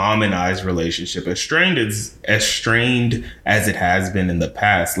my mom and I's relationship, as strained as it has been in the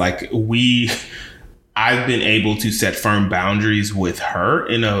past, like I've been able to set firm boundaries with her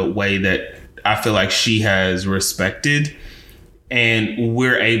in a way that I feel like she has respected, and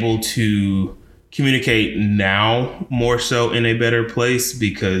we're able to communicate now more so in a better place,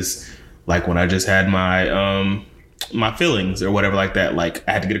 because like when I just had my fillings or whatever like that, like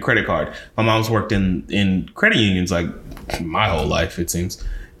I had to get a credit card. My mom's worked in credit unions like my whole life, it seems.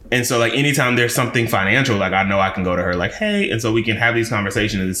 And so like anytime there's something financial, like I know I can go to her like, hey, and so we can have these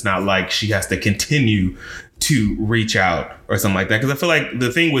conversations. It's not like she has to continue to reach out or something like that. Because I feel like the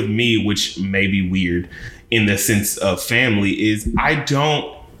thing with me, which may be weird in the sense of family, is I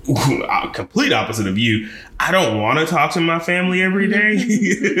don't, complete opposite of you, I don't want to talk to my family every day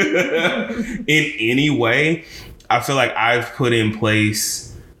in any way. I feel like I've put in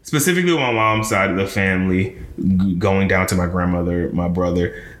place, specifically on my mom's side of the family, going down to my grandmother, my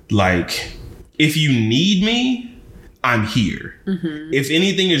brother, like, if you need me, I'm here. If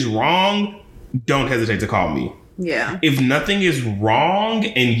anything is wrong, don't hesitate to call me. Yeah. If nothing is wrong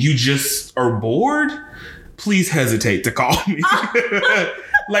and you just are bored, please hesitate to call me.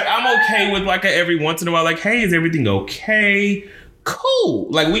 Like, I'm okay with like every once in a while, like, hey, is everything okay? Cool.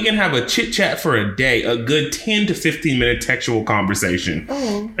 Like, we can have a chit chat for a day, a good 10 to 15 minute textual conversation.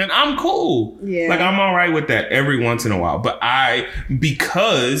 And I'm cool. Yeah. Like, I'm all right with that every once in a while. But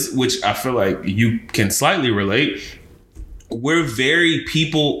because, which I feel like you can slightly relate, we're in very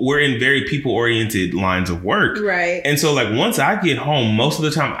people oriented lines of work. Right. And so like once I get home, most of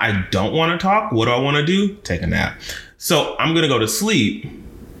the time I don't want to talk. What do I want to do? Take a nap. So I'm going to go to sleep.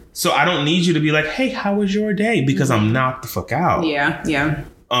 So I don't need you to be like, hey, how was your day? Because I'm knocked the fuck out. Yeah. Yeah.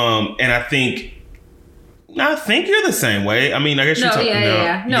 And I think I think you're the same way. I mean, I guess you're talking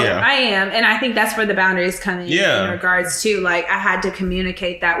about... No, I am. And I think that's where the boundaries come in regards to, like, I had to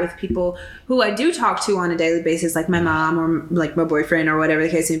communicate that with people who I do talk to on a daily basis, like my mom or, like, my boyfriend or whatever the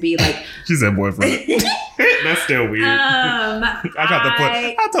case may be. Like, she said boyfriend. That's still weird. I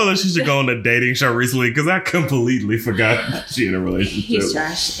told her she should go on a dating show recently because I completely forgot she in a relationship. He's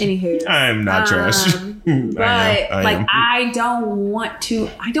trash. Anywho. I'm not trash. But I don't want to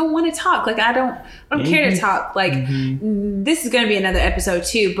talk. Like, I don't care to talk. Like, this is going to be another episode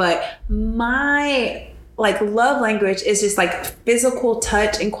too, but my, like, love language is just, like, physical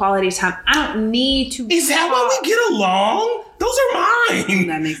touch and quality time. I don't need to Is that why we get along? Those are mine.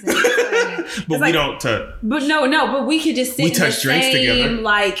 That makes sense. But we don't touch. But but we could just sit in the same,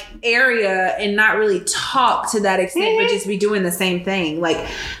 like, area and not really talk to that extent, but just be doing the same thing. Like,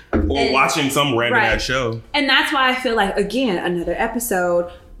 or watching some random ass show. And that's why I feel like, again, another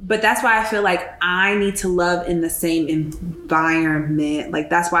episode, but that's why I feel like I need to love in the same environment.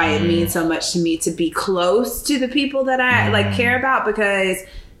 Like, that's why it means so much to me to be close to the people that I like care about, because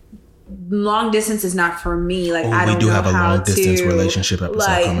long distance is not for me. Like, I don't know how to, we do have a long distance relationship episode,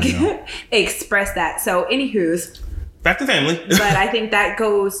 like, coming out. Express that. So, anywho's, back to family. But I think that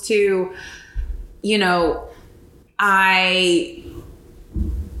goes to, you know,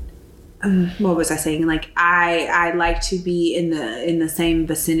 what was I saying? Like, I like to be in the same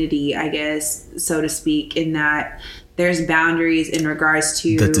vicinity, I guess, so to speak, in that there's boundaries in regards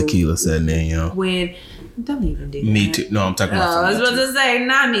to the tequila setting in, yo. When don't even do me that. Too. No, I'm talking about. I was about to say,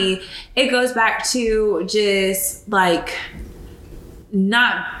 not me. It goes back to just, like,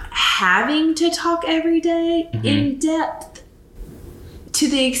 not having to talk every day in depth to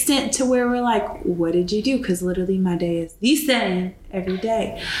the extent to where we're like, what did you do? Because literally my day is the same every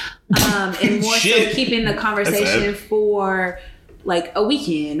day. And more so keeping the conversation for, like, a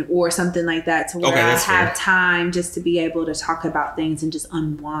weekend or something like that, to where I have time just to be able to talk about things and just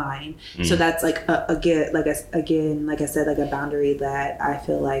unwind. So that's, like, like I said, like, a boundary that I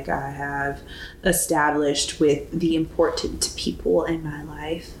feel like I have established with the important people in my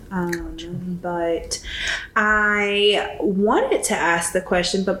life. But I wanted to ask the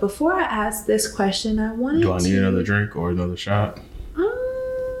question, but before I ask this question, I wanted Do I need another drink or another shot?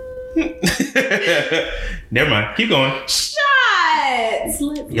 Never mind. Keep going. Shots!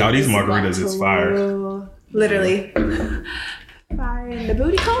 Y'all, these margaritas is fire. Literally. Fire in the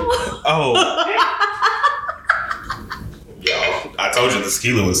booty hole. Oh. Y'all, I told you the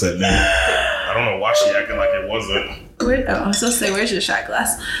tequila was set down. I don't know why she acting like it wasn't. I was supposed to say, where's your shot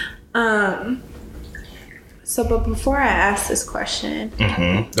glass? But before I ask this question,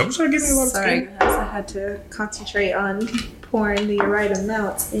 don't try to give me a lot of sorry, guys, I had to concentrate on pouring the right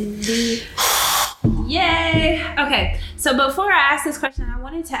amount in the. Yay! Okay, so before I ask this question, I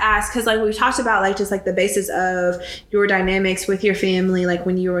wanted to ask, because, like, we talked about, like, just, like, the basis of your dynamics with your family, like,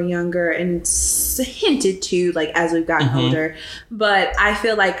 when you were younger, and hinted to, like, as we've gotten older. But I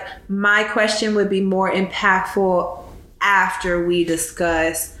feel like my question would be more impactful after we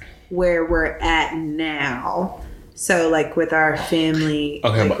discuss where we're at now. So, like, with our family,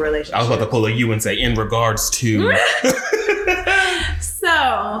 like, relationship. I was about to pull a you and say, in regards to.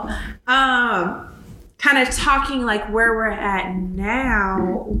 So, kind of talking, like, where we're at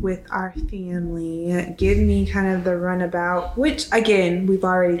now with our family. Give me kind of the runabout, which, again, we've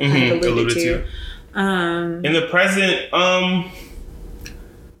already kind of alluded to. In the present,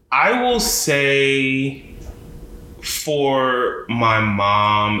 I will say, for my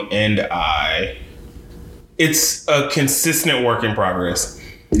mom and I, it's a consistent work in progress.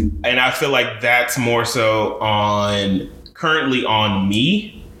 And I feel like that's more so currently on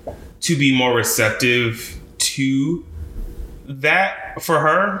me to be more receptive to that for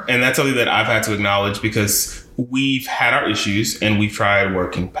her. And that's something that I've had to acknowledge, because we've had our issues and we've tried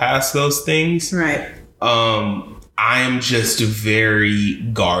working past those things. Right. I am just very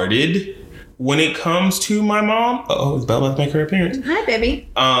guarded when it comes to my mom. Is Bella about to make her appearance? Hi, baby.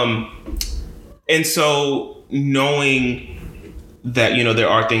 And so knowing that, you know, there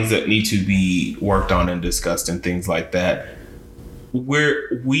are things that need to be worked on and discussed and things like that,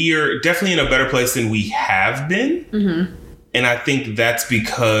 we are definitely in a better place than we have been. And I think that's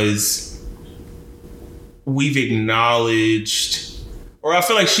because we've acknowledged, or I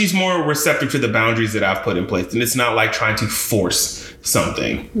feel like she's more receptive to the boundaries that I've put in place. And it's not like trying to force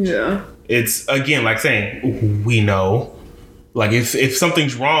something. Yeah. It's, again, like saying, we know, like, if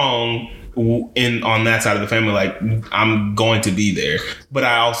something's wrong on that side of the family, like, I'm going to be there, but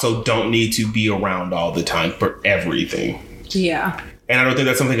I also don't need to be around all the time for everything. Yeah. And I don't think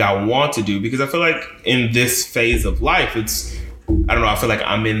that's something I want to do, because I feel like in this phase of life, I don't know. I feel like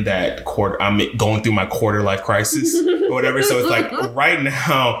I'm in that I'm going through my quarter life crisis or whatever. So it's like right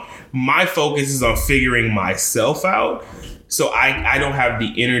now, my focus is on figuring myself out. So I don't have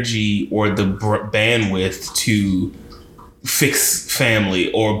the energy or the bandwidth to fix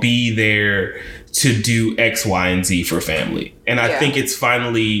family or be there to do X, Y, and Z for family. And I think it's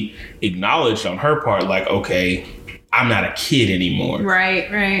finally acknowledged on her part, like, okay, I'm not a kid anymore.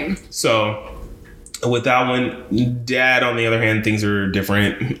 Right. So with that one, Dad, on the other hand, things are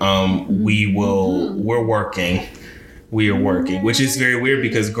different. We're working. We are working, which is very weird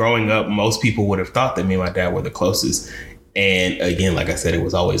because growing up, most people would have thought that me and my dad were the closest. And again, like I said, it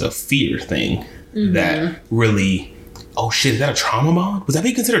was always a fear thing that really, oh shit, is that a trauma bond? Was that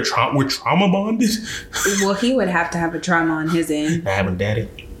be considered we're trauma bonded? Well, he would have to have a trauma on his end. Not having daddy.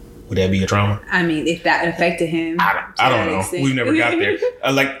 Would that be a trauma? I mean, if that affected him. I don't know. Extent. We've never got there.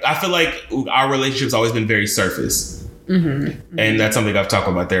 I feel like our relationship's always been very surface. And that's something I've talked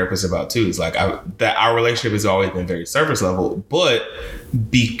with my therapist about too. It's like that our relationship has always been very surface level, but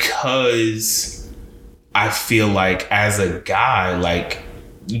because I feel like as a guy, like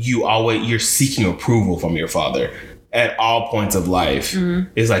you're seeking approval from your father at all points of life.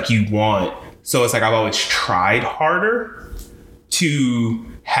 It's like so it's like I've always tried harder to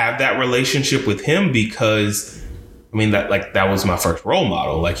have that relationship with him because I mean that was my first role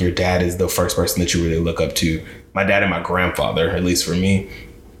model. Like your dad is the first person that you really look up to. My dad and my grandfather, at least for me.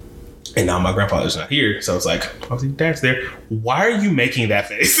 And now my grandfather's not here. So it's like, obviously dad's there. Why are you making that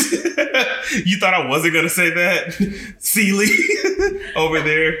face? You thought I wasn't going to say that? Seeley over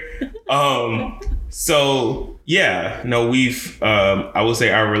there. So yeah, no, I would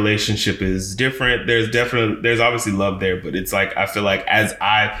say our relationship is different. There's obviously love there, but it's like, I feel like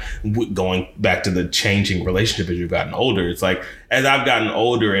going back to the changing relationship as you've gotten older, it's like, as I've gotten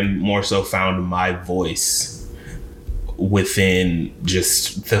older and more so found my voice within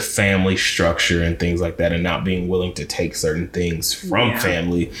just the family structure and things like that, and not being willing to take certain things from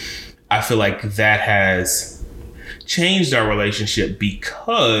family, I feel like that has changed our relationship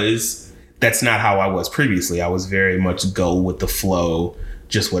because that's not how I was previously. I was very much go with the flow,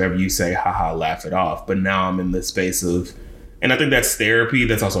 just whatever you say, haha, laugh it off. But now I'm in the space of, and I think that's therapy.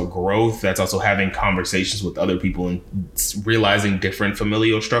 That's also growth. That's also having conversations with other people and realizing different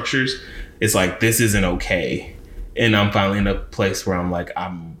familial structures. It's like, this isn't okay. And I'm finally in a place where I'm like,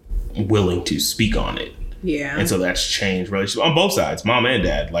 I'm willing to speak on it. Yeah. And so that's changed relationship on both sides, mom and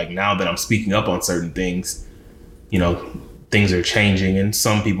dad. Like now that I'm speaking up on certain things, things are changing and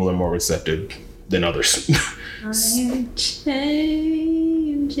some people are more receptive than others. I am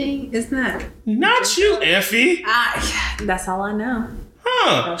changing. Isn't that? Not you, Effie. That's all I know.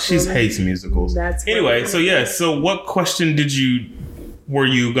 Huh. She hates musicals. Anyway, so yeah. So what question were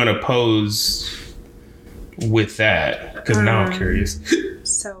you going to pose with that? Because now I'm curious.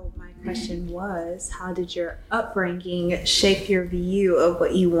 So my question was, how did your upbringing shape your view of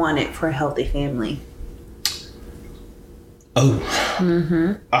what you wanted for a healthy family? So,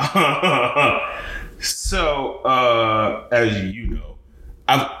 as you know,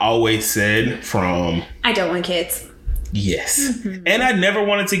 I've always said I don't want kids. Yes. And I never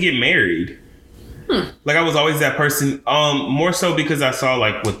wanted to get married. Like I was always that person, more so because I saw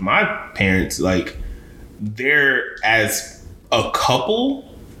like with my parents, like they're as a couple,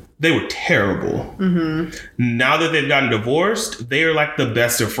 they were terrible. Now that they've gotten divorced, they are like the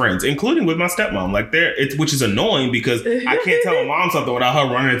best of friends, including with my stepmom. Like which is annoying because I can't tell my mom something without her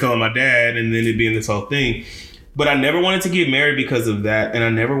running and telling my dad, and then it being this whole thing. But I never wanted to get married because of that, and I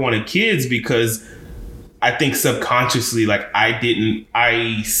never wanted kids because I think subconsciously, like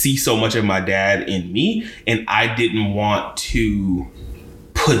I see so much of my dad in me, and I didn't want to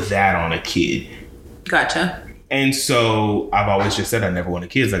put that on a kid. Gotcha. And so I've always just said I never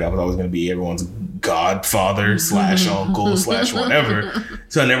wanted kids. Like I was always going to be everyone's godfather / uncle / whatever.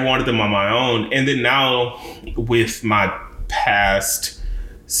 So I never wanted them on my own. And then now with my past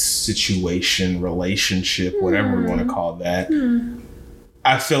situation, relationship, whatever we want to call that,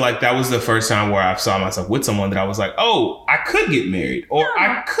 I feel like that was the first time where I saw myself with someone that I was like, oh, I could get married or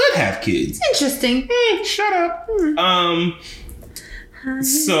I could have kids. Interesting. Shut up.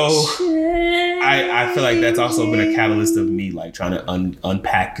 So I feel like that's also been a catalyst of me like trying to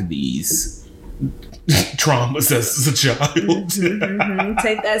unpack these traumas as a child.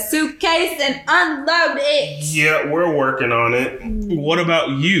 Take that suitcase and unload it. Yeah, we're working on it. What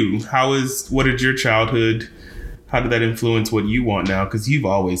about you? What did your childhood? How did that influence what you want now? Because you've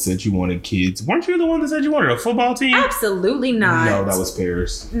always said you wanted kids. Weren't you the one that said you wanted a football team? Absolutely not. No, that was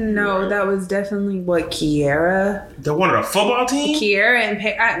Paris. No, that was definitely what Kiara. They wanted a football team? Kiara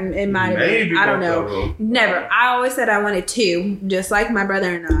and it might have been. I don't know. Never. I always said I wanted two, just like my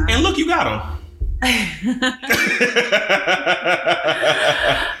brother and I. And look, you got them.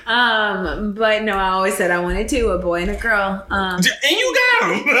 But no, I always said I wanted two, a boy and a girl. And you got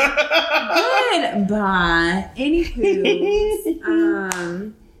them. Goodbye. Anywho,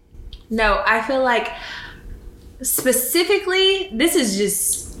 no, I feel like specifically, this is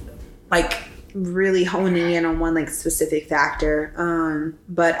just like really honing in on one like specific factor.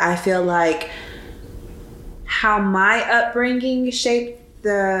 But I feel like how my upbringing shaped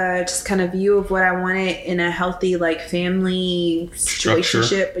the just kind of view of what I wanted in a healthy like family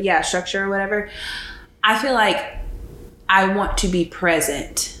relationship, structure or whatever. I feel like I want to be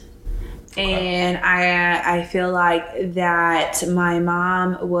present, and I feel like that my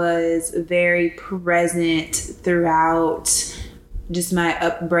mom was very present throughout just my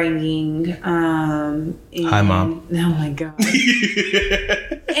upbringing. Hi, Mom. Oh my God.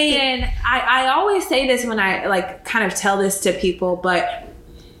 And I always say this when I like kind of tell this to people, but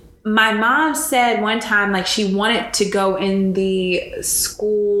my mom said one time, like, she wanted to go in the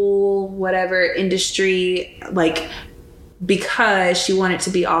school, whatever industry, like, because she wanted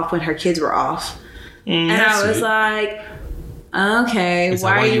to be off when her kids were off. And I was like, okay,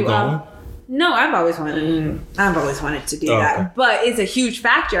 why are you off? No, I've always wanted to do that. Okay. But it's a huge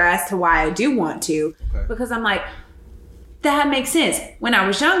factor as to why I do want to. Okay. Because I'm like, that makes sense. When I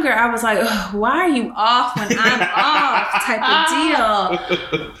was younger, I was like, why are you off when I'm off type of deal.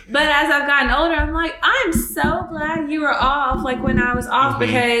 But as I've gotten older, I'm like, I'm so glad you were off, like when I was off,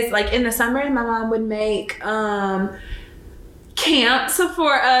 because like in the summer, my mom would make camps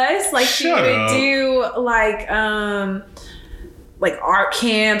for us. Like she would do like art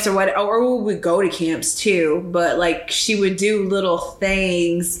camps or what, or we would go to camps too. But like she would do little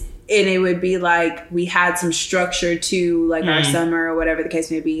things. And it would be like we had some structure to like our summer or whatever the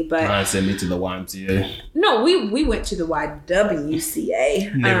case may be. But Ryan sent me to the YMCA. No, we went to the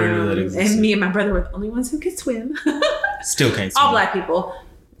YWCA. Never knew that existed. And me and my brother were the only ones who could swim. Still can't swim. All black people,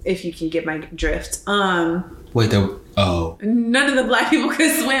 if you can get my drift. Wait, none of the black people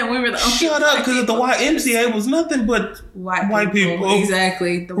could swim. We were the only. Shut up, because the YMCA was nothing but white people.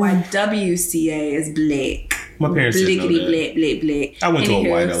 Exactly. The YWCA is black. My parents didn't know that. Blick. I went to a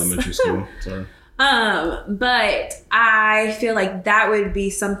white elementary school. Sorry. But I feel like that would be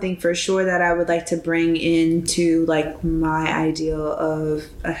something for sure that I would like to bring into like my ideal of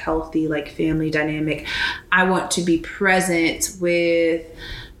a healthy like family dynamic. I want to be present with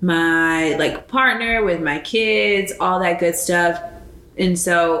my like partner, with my kids, all that good stuff. And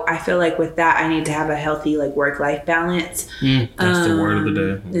so I feel like with that, I need to have a healthy like work-life balance. That's the word of the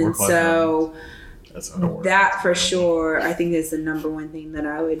day. And so balance. That's not a word. That for sure, I think is the number one thing that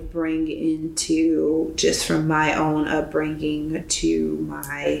I would bring into just from my own upbringing to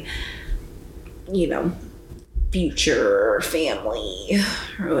my, future family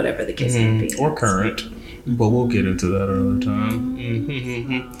or whatever the case may be. Or current. But we'll get into that another time.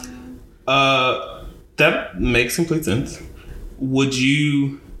 That makes complete sense.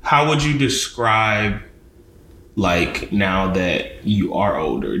 How would you describe, like, now that you are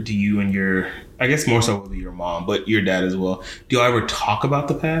older, do you and your, I guess more so with your mom, but your dad as well, do you ever talk about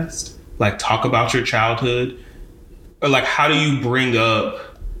the past? Like, talk about your childhood? Or, like, how do you bring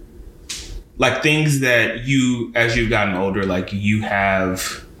up, like, things that you, as you've gotten older, like, you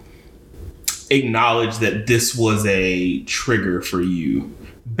have acknowledged that this was a trigger for you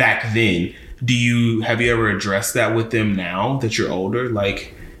back then? Have you ever addressed that with them now that you're older?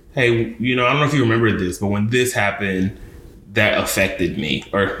 Like, hey, I don't know if you remember this, but when this happened, that affected me,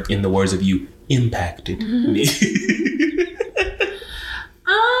 or in the words of you, impacted me.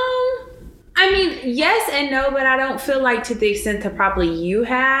 I mean, yes and no, but I don't feel like to the extent that probably you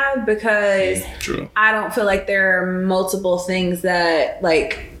have, because True. I don't feel like there are multiple things that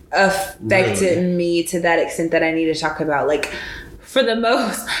like affected me to that extent that I need to talk about. Like, for the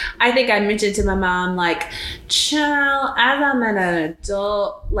most, I think I mentioned to my mom, like, child, as I'm an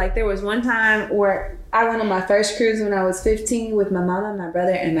adult, like, there was one time where I went on my first cruise when I was 15 with my mom and my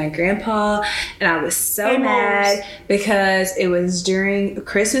brother and my grandpa, and I was so mad because it was during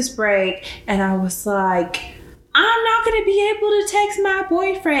Christmas break, and I was like, I'm not going to be able to text my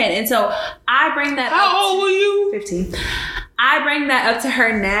boyfriend. And so I bring that up. How old were you? 15. I bring that up to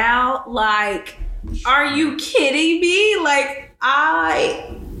her now, like, are you kidding me? Like,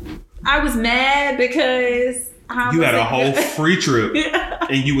 I was mad because you had a whole free trip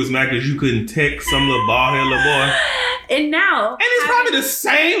And you was mad because you couldn't text some little bald head little boy. And now. And it's probably the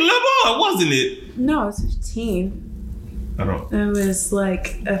same little boy, wasn't it? No, it was 15. I don't. I was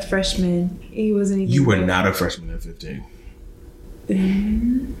like a freshman. He wasn't even. You were not a freshman at 15.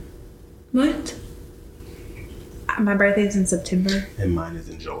 What? My birthday's in September. And mine is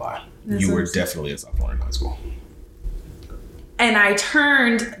in July. That's you were awesome. definitely a sophomore in high school. And I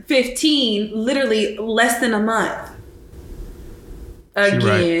turned 15 literally less than a month.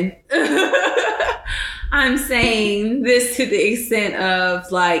 Again. Right. I'm saying this to the extent of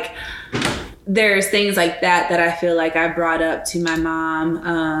like, there's things like that I feel like I brought up to my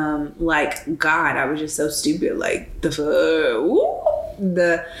mom. Like, God, I was just so stupid. Like, the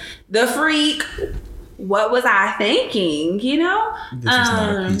freak. What was I thinking? You know? This is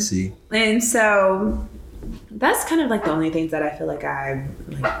not a PC. And so that's kind of like the only things that I feel like I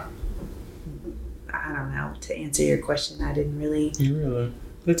don't know. To answer your question, I didn't really. Really?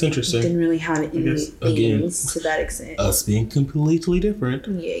 That's interesting. Didn't really have any things to that extent. Us being completely different.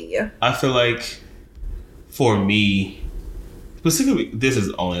 Yeah. I feel like for me, specifically, this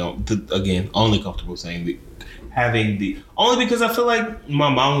is only comfortable saying only because I feel like my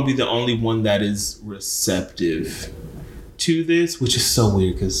mom would be the only one that is receptive to this, which is so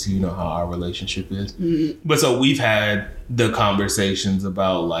weird because you know how our relationship is. Mm-hmm. But so we've had the conversations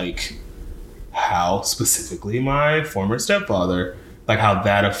about like how specifically my former stepfather, like how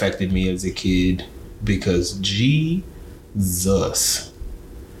that affected me as a kid, because Jesus.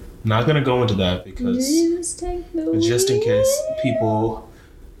 Not gonna go into that because just in case people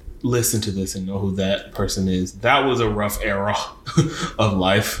listen to this and know who that person is, that was a rough era of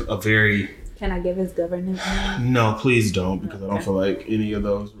life. A very. Can I give his government name? No, please don't, because I don't feel like any of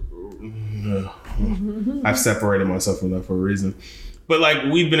those. No. I've separated myself from that for a reason. But like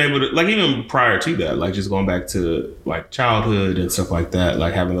we've been able to, like even prior to that, like just going back to like childhood and stuff like that,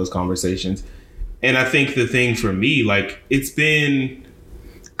 like having those conversations. And I think the thing for me, like it's been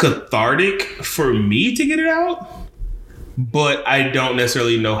cathartic for me to get it out, but I don't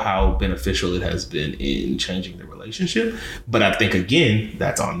necessarily know how beneficial it has been in changing the relationship. But I think, again,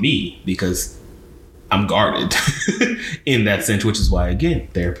 that's on me because I'm guarded in that sense, which is why, again,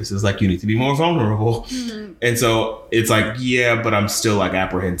 therapist is like, you need to be more vulnerable. Mm-hmm. And so it's like, yeah, but I'm still like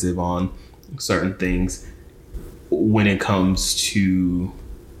apprehensive on certain things when it comes to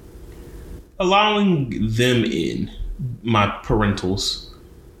allowing them in, my parentals,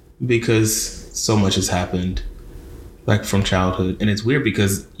 because so much has happened like from childhood. And it's weird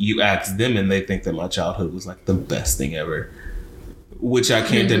because you ask them and they think that my childhood was like the best thing ever, which I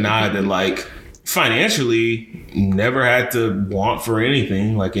can't deny that like financially never had to want for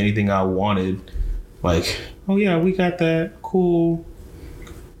anything, like anything I wanted, like, oh yeah, we got that, cool.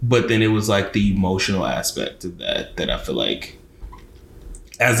 But then it was like the emotional aspect of that I feel like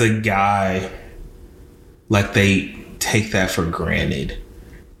as a guy, like they take that for granted,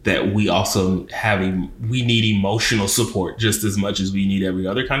 that we also we need emotional support just as much as we need every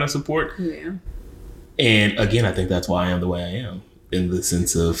other kind of support. Yeah. And again, I think that's why I am the way I am, in the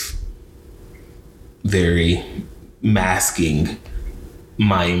sense of very masking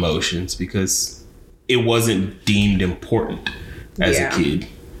my emotions because it wasn't deemed important as a kid.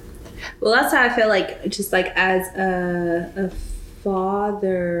 Well, that's how I feel like, just like as a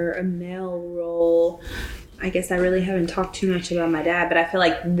father, a male role, I guess I really haven't talked too much about my dad, but I feel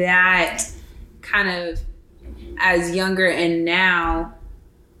like that kind of, as younger and now,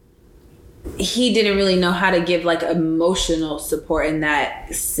 he didn't really know how to give like emotional support in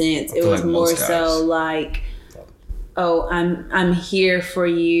that sense. It was like more so like, oh, I'm here for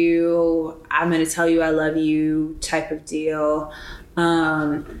you. I'm going to tell you I love you type of deal.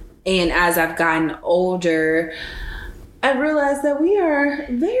 And as I've gotten older, I realized that we are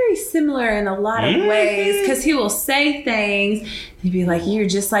very similar in a lot of ways, because he will say things, he'd be like, you're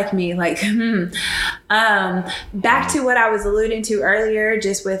just like me, like, back to what I was alluding to earlier,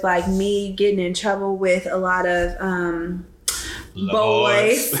 just with like me getting in trouble with a lot of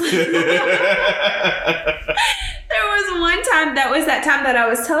boys. There was one time, that was that time that I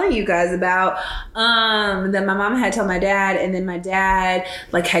was telling you guys about, that my mom had told my dad, and then my dad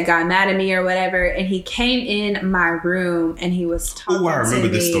like had gotten mad at me or whatever, and he came in my room and he was talking to me. Oh, I remember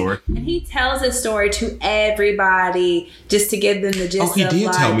this story. And he tells this story to everybody just to give them the gist of like... Oh, he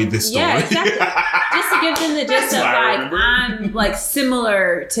did tell me this story. Yeah, exactly. Just to give them the gist of like, I'm like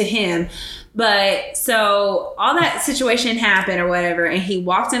similar to him. But so all that situation happened or whatever, and he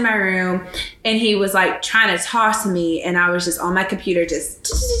walked in my room and he was like trying to talk to me, and I was just on my computer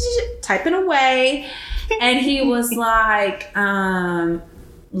just typing away, and he was like,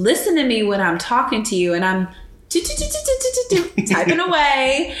 listen to me when I'm talking to you, and I'm typing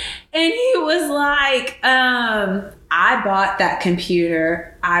away. And he was like, I bought that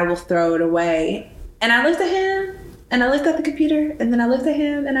computer. I will throw it away. And I looked at him and I looked at the computer and then I looked at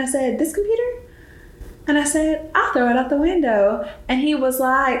him and I said, this computer? And I said, I'll throw it out the window. And he was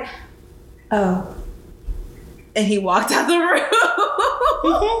like, oh. And he walked out the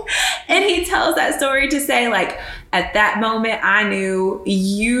room. And he tells that story to say, like, at that moment, I knew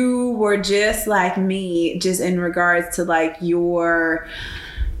you were just like me, just in regards to, like, your,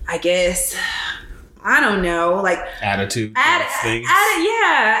 I guess, I don't know, like attitude. Attitude.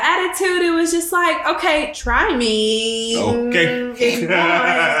 It was just like, okay, try me. Okay. If you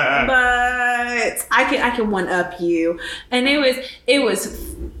want, but I can one up you. And it was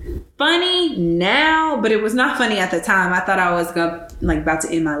funny now, but it was not funny at the time. I thought I was about to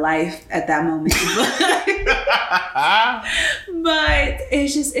end my life at that moment. But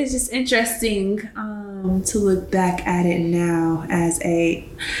it's just interesting to look back at it now as a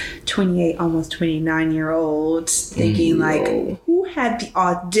 28, almost 29-year-old, thinking like, who had the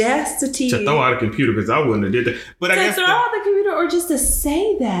audacity to throw out a computer? Because I wouldn't have did that. But I guess throw out the computer or just to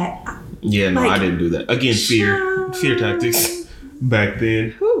say that. Yeah, no, I didn't do that. Again, fear tactics. Back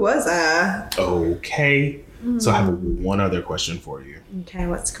then. Who was I? Okay. So I have one other question for you. Okay,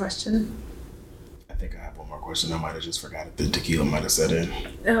 what's the question? I think I have one more question. I might have just forgot it. The tequila might have set in.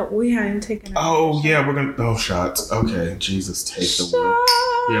 Oh, we hadn't taken yeah, we're going to... Oh, shots. Okay, Jesus, take the wheel.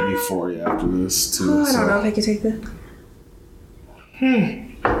 We have euphoria after this, too. I don't know if I can take this.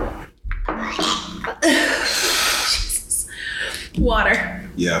 Jesus. Water.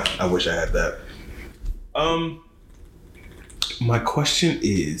 Yeah, I wish I had that. My question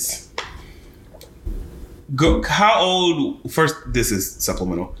is, how old, first, this is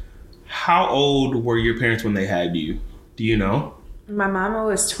supplemental. How old were your parents when they had you? Do you know? My mama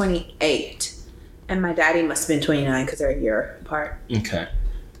was 28 and my daddy must have been 29 because they're a year apart. Okay.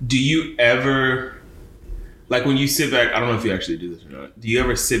 Do you ever, like when you sit back, I don't know if you actually do this or not. Do you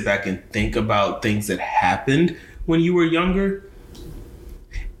ever sit back and think about things that happened when you were younger?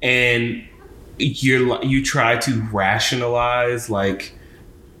 And you try to rationalize try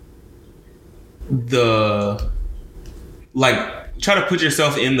to put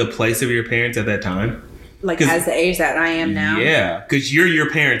yourself in the place of your parents at that time. Like as the age that I am now? Yeah, because you're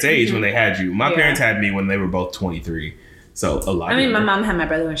your parents' age when they had you. My parents had me when they were both 23. So a lot. I mean, my mom had my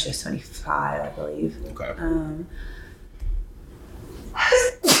brother when she was 25, I believe. Okay.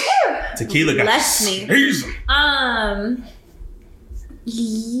 Tequila got bless me.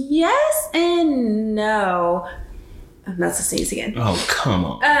 Yes and no. That's a sneeze again. Oh, come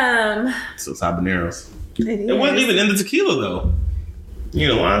on. So it's habaneros. It wasn't even in the tequila though. You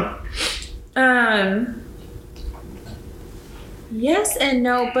know why? Yes and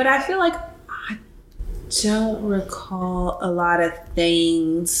no, but I feel like I don't recall a lot of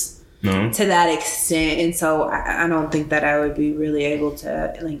things to that extent, and so I don't think that I would be really able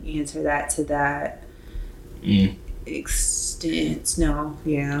to answer that to that extent. No,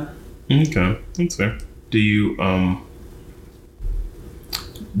 yeah. Okay, that's fair. Do you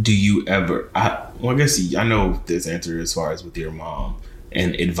ever? I guess I know this answer as far as with your mom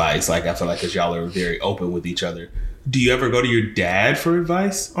and advice. Like I feel like because y'all are very open with each other. Do you ever go to your dad for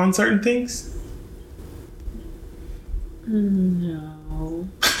advice on certain things? No.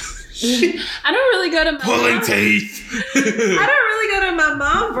 I don't really go to my pulling mom. teeth. I don't really go to my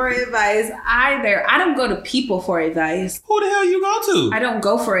mom for advice either. I don't go to people for advice. Who the hell you go to? I don't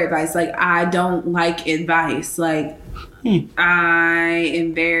go for advice. Like I don't like advice. Like I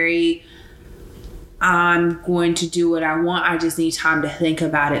am very. I'm going to do what I want. I just need time to think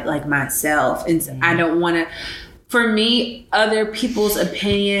about it like myself, and so I don't want to. For me, other people's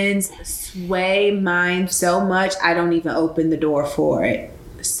opinions sway mine so much, I don't even open the door for it.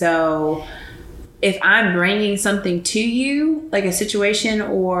 So if I'm bringing something to you, like a situation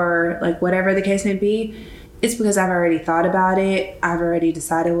or like whatever the case may be, it's because I've already thought about it. I've already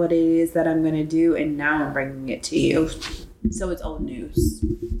decided what it is that I'm going to do, and now I'm bringing it to you. So it's old news.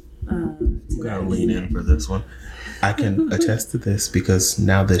 Gotta lean in for this one. I can attest to this because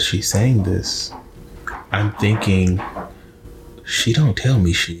now that she's saying this, I'm thinking she don't tell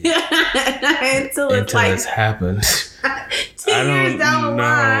me shit until it's happened. 10 years down the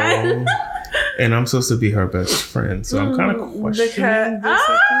line. And I'm supposed to be her best friend, so I'm kind of questioning this at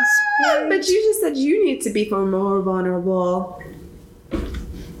this point. But you just said you need to be more vulnerable.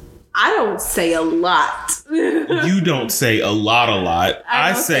 I don't say a lot. You don't say a lot.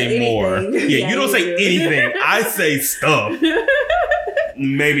 I say more. Yeah, you don't say anything. I say stuff.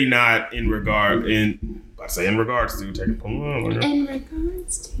 Maybe not in regards to taking. In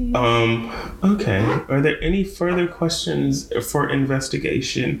regards to. Okay. Are there any further questions for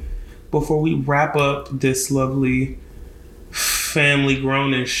investigation before we wrap up this lovely family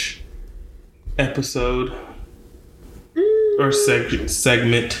grownish episode or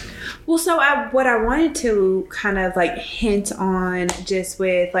segment? Well, so what I wanted to kind of like hint on just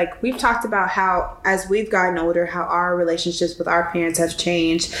with like, we've talked about how as we've gotten older, how our relationships with our parents have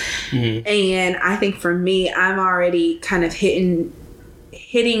changed. Mm-hmm. And I think for me, I'm already kind of hitting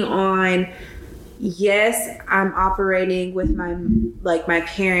on, yes, I'm operating with my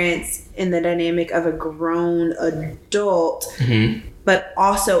parents in the dynamic of a grown adult, mm-hmm. but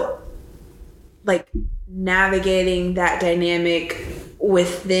also like navigating that dynamic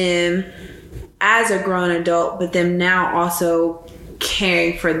with them as a grown adult, but them now also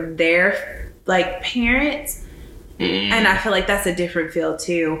caring for their like parents. And I feel like that's a different feel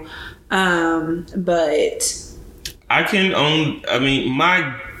too. But I can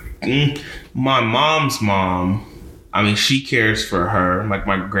my mom's mom, I mean, she cares for her. Like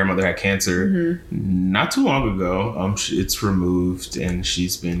my grandmother had cancer not too long ago. It's removed and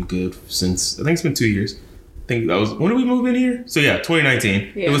she's been good since, I think it's been 2 years. I think that was, when did we move in here? So yeah,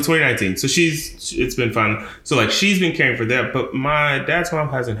 2019. Yeah. It was 2019. So it's been fun. So like she's been caring for that, but my dad's mom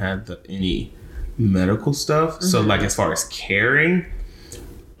hasn't had any medical stuff. Mm-hmm. So like as far as caring,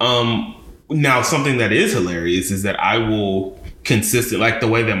 now something that is hilarious is that I will like the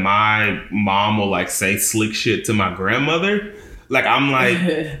way that my mom will like say slick shit to my grandmother. Like I'm like,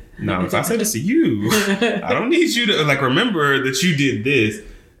 no, if I say this to you, I don't need you to like remember that you did this.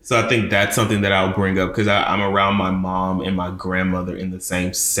 So I think that's something that I'll bring up because I'm around my mom and my grandmother in the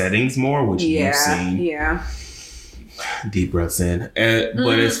same settings more, which you've seen. Yeah. Deep breaths in.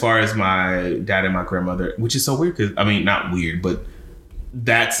 But as far as my dad and my grandmother, which is so weird because, I mean, not weird, but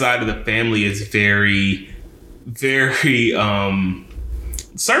that side of the family is very, very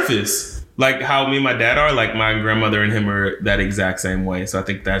surface. Like how me and my dad are, like my grandmother and him are that exact same way. So I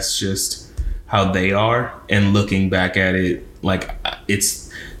think that's just how they are. And looking back at it, like it's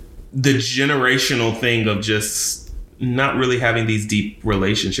the generational thing of just not really having these deep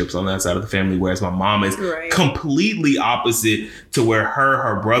relationships on that side of the family, whereas my mom is completely opposite to where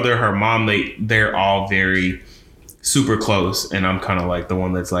her brother, her mom, they're all very super close, and I'm kind of like the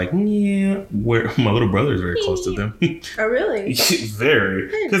one that's like, yeah, where my little brother is very close to them. Oh, really? Very.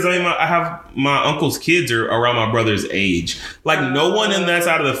 Because I mean, I have my uncle's kids are around my brother's age. Like no one in that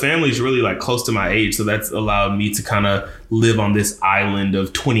side of the family is really like close to my age, so that's allowed me to kind of live on this island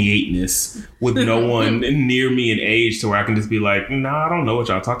of 28ness with no one near me in age, to where I can just be like, nah, I don't know what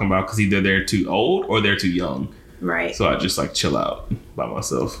y'all talking about, because either they're too old or they're too young. Right. So I just like chill out by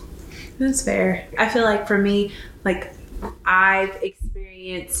myself. That's fair. I feel like for me, like I've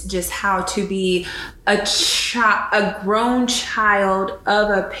experienced just how to be a grown child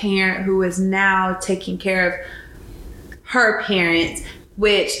of a parent who is now taking care of her parents,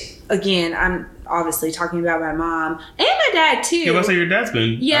 which again, I'm obviously talking about my mom and my dad too. Yeah, let's say your dad's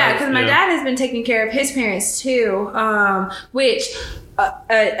been. Yeah, because my dad has been taking care of his parents too, which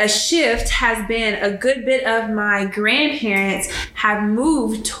a shift has been a good bit of my grandparents have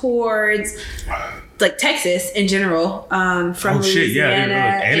moved towards like Texas in general, from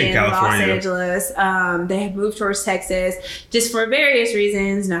Louisiana and Los Angeles. They have moved towards Texas just for various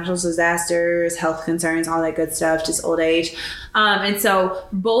reasons, natural disasters, health concerns, all that good stuff, just old age. And so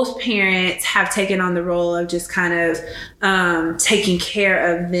both parents have taken on the role of just kind of taking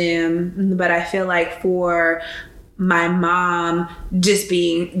care of them. But I feel like for my mom, just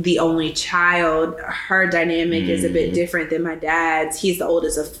being the only child, her dynamic is a bit different than my dad's. He's the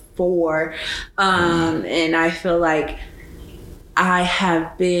oldest of 4. And I feel like I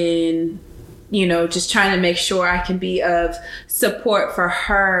have been, just trying to make sure I can be of support for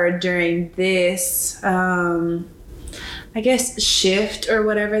her during this, I guess, shift or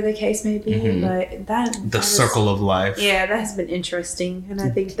whatever the case may be. But that circle of life. Yeah, that has been interesting, and I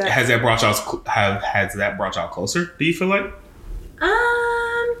think that has that brought y'all closer? Do you feel like?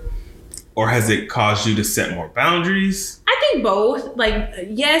 Or has it caused you to set more boundaries? I think both. Like,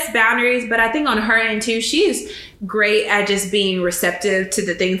 yes, boundaries, but I think on her end too, she is great at just being receptive to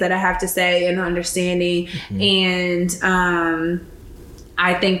the things that I have to say and understanding, and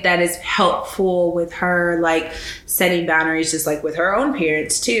I think that is helpful with her, like setting boundaries, just like with her own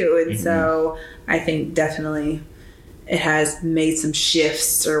parents too. And so I think definitely it has made some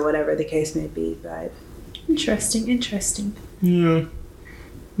shifts or whatever the case may be. But interesting. Yeah.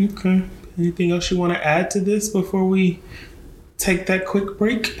 Okay. Anything else you want to add to this before we take that quick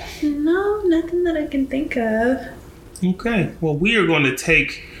break? No, nothing that I can think of. Okay. Well, we are going to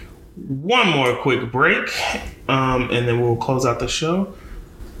take one more quick break, and then we'll close out the show.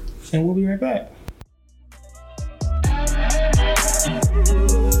 and we'll be right back.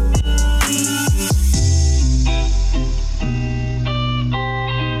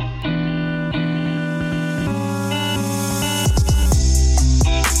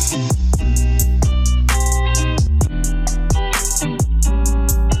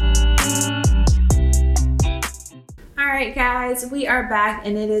 Alright guys, we are back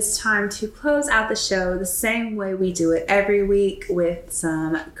and it is time to close out the show the same way we do it every week with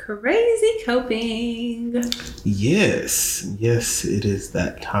some crazy coping. Yes, it is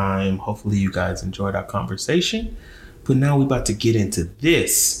that time. Hopefully you guys enjoyed our conversation, but now we're about to get into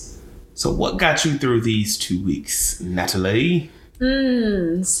this. So what got you through these 2 weeks, Natalie?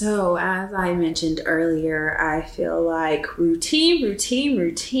 So as I mentioned earlier, I feel like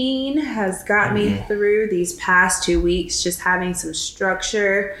routine has got me through these past 2 weeks, just having some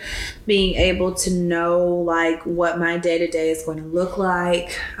structure, being able to know like what my day-to-day is going to look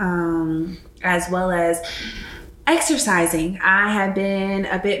like, as well as exercising. I have been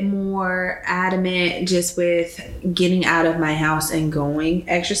a bit more adamant just with getting out of my house and going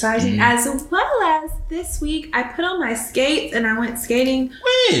exercising, as well as this week I put on my skates and I went skating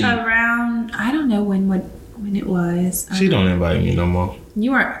around, I don't know when it was. She don't invite me no more.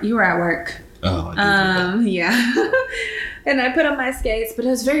 You were at work. Oh, I did yeah. And I put on my skates, but it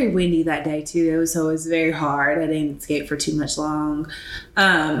was very windy that day too, so it was very hard. I didn't skate for too much long.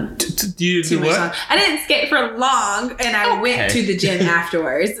 You do what? Long. I didn't skate for long, and I went to the gym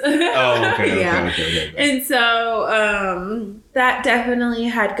afterwards. Okay. And so that definitely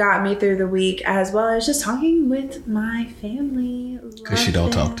had got me through the week, as well as just talking with my family. Because she don't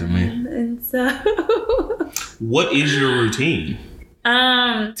talk to me. And so, what is your routine?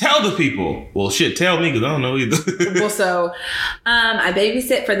 Tell the people. Well, shit, tell me because I don't know either. Well, so I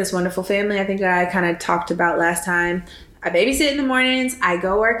babysit for this wonderful family. I think I kind of talked about last time. I babysit in the mornings, I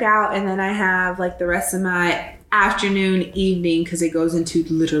go work out, and then I have like the rest of my afternoon, evening, because it goes into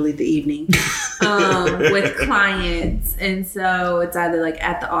literally the evening, with clients. And so it's either like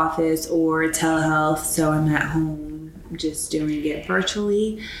at the office or telehealth. So I'm at home just doing it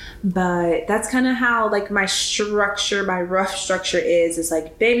virtually. But that's kind of how like my rough structure is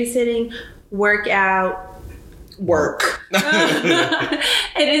like babysitting, workout, work.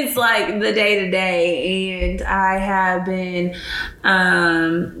 It is like the day to day, and I have been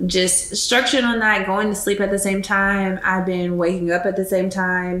just structured on that, going to sleep at the same time. I've been waking up at the same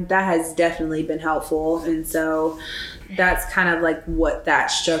time. That has definitely been helpful, and so that's kind of like what that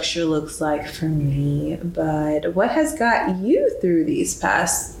structure looks like for me. But what has got you through these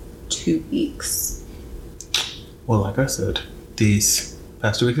past 2 weeks? Well, like I said, these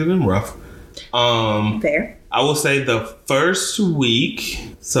past 2 weeks have been rough. Fair. I will say the first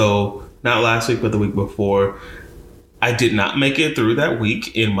week, so not last week, but the week before, I did not make it through that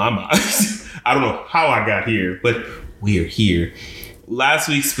week in my mind. I don't know how I got here, but we're here. Last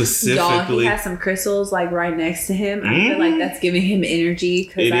week specifically, Y'all, he has some crystals like right next to him. I feel like that's giving him energy,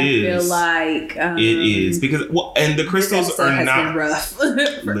 because I feel like it is, because and the crystals are not been rough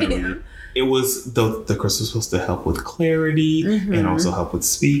for him. It was the crystal's supposed to help with clarity and also help with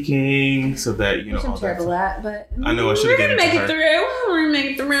speaking, so that Which I'm terrible at, but I know I should have. We're gonna make it through. We're gonna make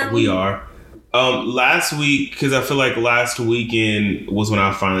it through. We are. Last week, because I feel like last weekend was when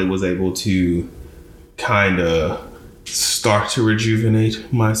I finally was able to kind of start to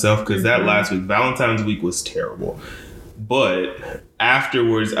rejuvenate myself, because that last week, Valentine's week, was terrible. But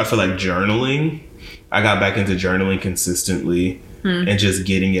afterwards, I feel like journaling. I got back into journaling consistently and just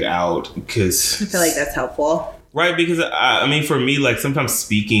getting it out, because I feel like that's helpful. Right, because I mean, for me, like sometimes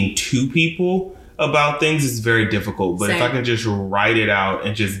speaking to people about things is very difficult. But if I can just write it out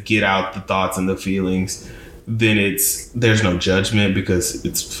and just get out the thoughts and the feelings, then there's no judgment, because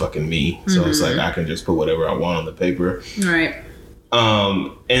it's fucking me. So it's like I can just put whatever I want on the paper. Right.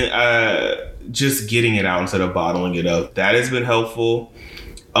 And just getting it out instead of bottling it up, that has been helpful.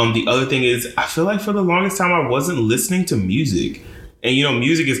 The other thing is, I feel like for the longest time I wasn't listening to music. And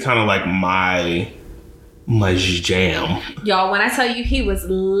music is kind of like my jam. Y'all, when I tell you he was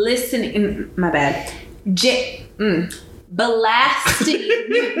listening, my bad, blasting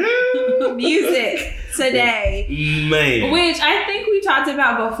music today, man, which I think we talked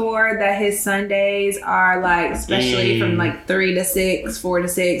about before, that his Sundays are like, especially from like 3 to 6, 4 to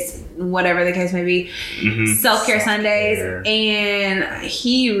 6, whatever the case may be, self-care Sundays, and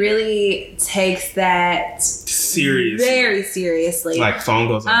he really takes that seriously, very seriously. Like phone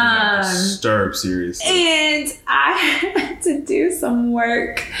goes on, disturbed seriously. And I had to do some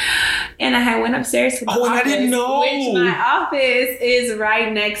work, And I had went upstairs to the office, and I didn't know. which my office is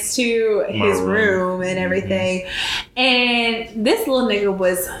right next to his room and everything. And this little nigga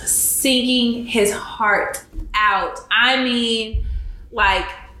was singing his heart out. I mean, like,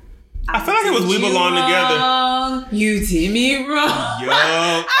 I feel like it was We Belong Together. You did me wrong. Yo,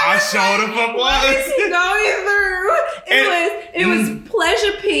 I showed the fuck what is he going through? It was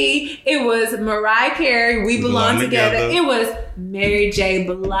Pleasure P. It was Mariah Carey. We Belong Together. It was Mary J.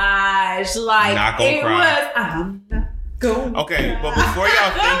 Blige. Like, not gonna it cry. was. I'm not going. Okay, but before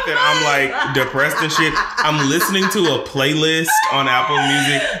y'all think that I'm like depressed and shit, I'm listening to a playlist on Apple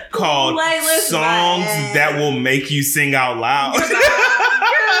Music called Songs That Will Make You Sing Out Loud.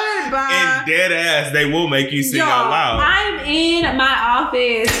 And dead ass, they will make you sing out loud. I'm in my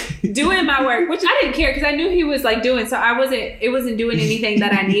office doing my work, which I didn't care because I knew he was like doing. So it wasn't doing anything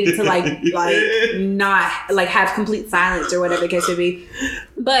that I needed to like not like have complete silence or whatever the case would be.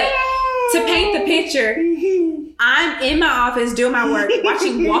 But to paint the picture, I'm in my office doing my work,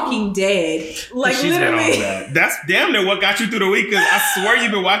 watching Walking Dead. Like, she's literally. That's damn near what got you through the week, because I swear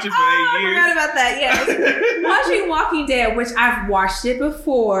you've been watching for 8 years. I forgot about that, yes. Watching Walking Dead, which I've watched it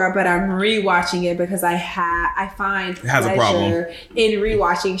before, but I'm rewatching it because I find pleasure in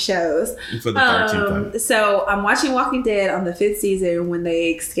rewatching shows. For the 13th time. So I'm watching Walking Dead on the 5th season when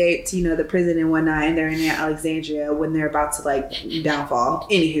they escaped, the prison and whatnot, and they're in Alexandria when they're about to like downfall.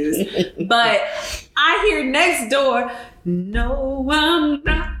 Anywho's. But I hear next door, no, I'm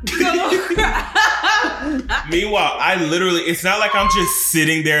not gonna cry. Meanwhile, it's not like I'm just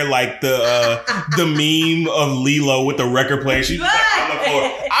sitting there like the meme of Lilo with the record player. She's just like on the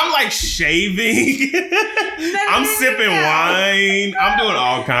floor. I'm like shaving. I'm sipping wine. I'm doing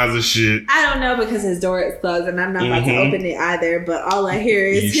all kinds of shit. I don't know because his door is closed and I'm not about to open it either, but all I hear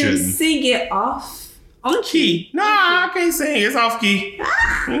is him sing it off. On key. Nah, I can't sing. It's off key.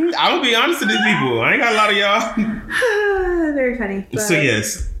 I'm gonna be honest with these people. I ain't got a lot of y'all. Very funny. So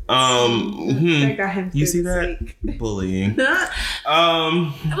yes. I got him. You see that? Bullying.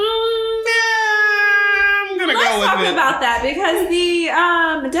 I'm gonna go with talk it. about that because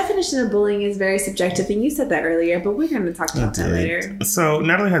the definition of bullying is very subjective, and you said that earlier, but we're gonna talk about that later. So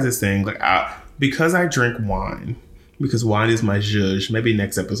Natalie has this thing like because I drink wine, because wine is my zhuzh. Maybe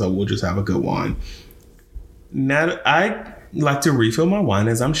next episode we'll just have a good wine. I like to refill my wine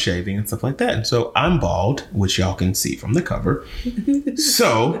as I'm shaving and stuff like that. And so I'm bald, which y'all can see from the cover.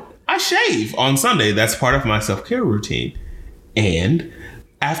 So I shave on Sunday. That's part of my self-care routine. And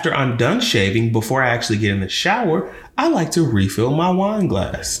after I'm done shaving, before I actually get in the shower, I like to refill my wine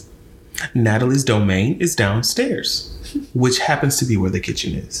glass. Natalie's domain is downstairs, which happens to be where the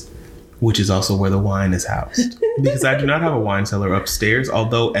kitchen is, which is also where the wine is housed. Because I do not have a wine cellar upstairs,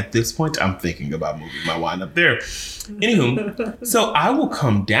 although at this point I'm thinking about moving my wine up there. Anywho, so I will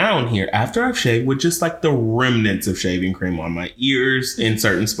come down here after I've shaved with just like the remnants of shaving cream on my ears in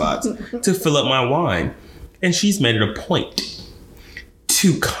certain spots to fill up my wine. And she's made it a point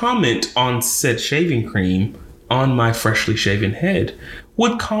to comment on said shaving cream on my freshly shaven head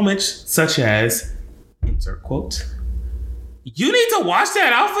with comments such as, insert quote, "You need to wash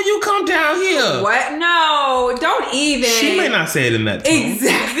that out before you come down here." What? No, don't even. She may not say it in that tone.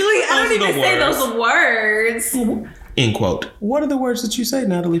 Exactly. I don't even say those words. End quote. What are the words that you say,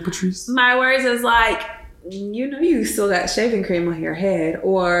 Natalie Patrice? My words is like, you still got shaving cream on your head,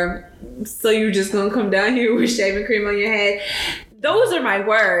 or so you just gonna come down here with shaving cream on your head. Those are my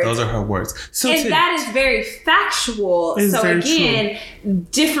words. Those are her words. And that is very factual. So again,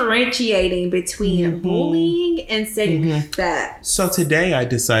 differentiating between bullying and setting that. So today I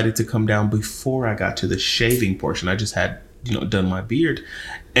decided to come down before I got to the shaving portion. I just had, done my beard.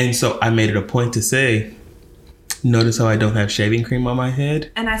 And so I made it a point to say, notice how I don't have shaving cream on my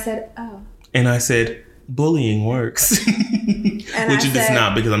head? And I said, oh. And I said, bullying works. Which it does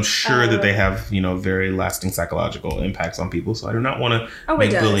not, because I'm sure that they have, very lasting psychological impacts on people. So I do not want to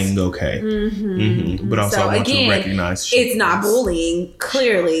make bullying okay. But also I want to recognize it's not bullying,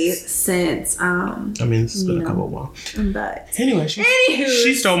 clearly, since this has been a couple of while. But anyway,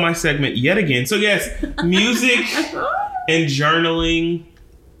 she stole my segment yet again. So yes, music and journaling.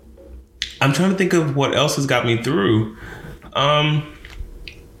 I'm trying to think of what else has got me through. I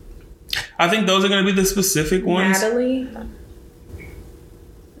think those are going to be the specific ones. Natalie?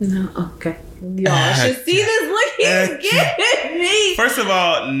 No, okay. Y'all should see this look he's giving me. First of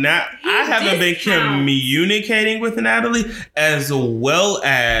all, I haven't been communicating with Natalie as well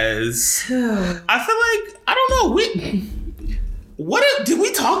as I feel like, I don't know, Did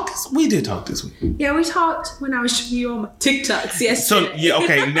we talk this? We did talk this week. Yeah, we talked when I was showing you on my TikToks yesterday. So, yeah,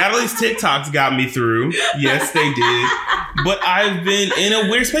 okay. Natalie's TikToks got me through. Yes, they did. But I've been in a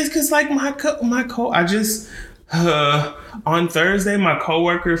weird space because, like, on Thursday, my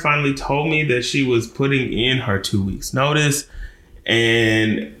coworker finally told me that she was putting in her 2 weeks notice.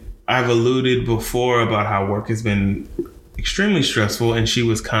 And I've alluded before about how work has been extremely stressful. And she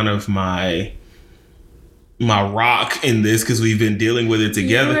was kind of my rock in this because we've been dealing with it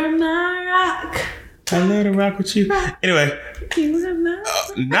together. You're my rock. I love to rock with you. Anyway, You're my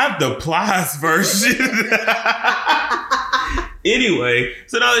not the Plies version. Anyway,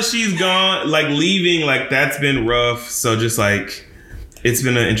 so now that she's gone, like leaving, like that's been rough. So just like, it's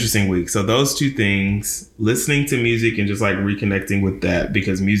been an interesting week. So those two things, listening to music and just like reconnecting with that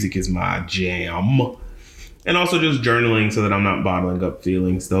because music is my jam. And also just journaling so that I'm not bottling up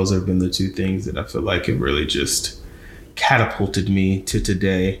feelings. Those have been the two things that I feel like have really just catapulted me to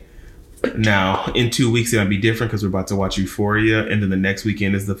today. Now, in 2 weeks, it'll be different because we're about to watch Euphoria. And then the next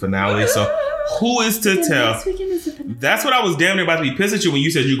weekend is the finale. So who is to tell? Next weekend is the finale. That's what I was damn near about to be pissed at you when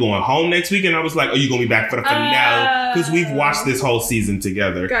you said you're going home next week. And I was like, oh, you're going to be back for the finale? Because we've watched this whole season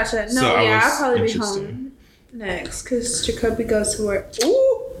together. Gotcha. No, so I'll probably be home next because Jacoby goes to work.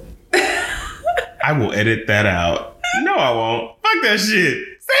 Ooh. I will edit that out. No, I won't. Fuck that shit.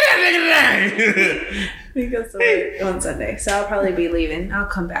 Say that nigga name. He goes to work on Sunday, so I'll probably be leaving. I'll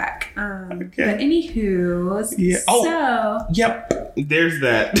come back. Okay. But anywho, yeah. So Yep. There's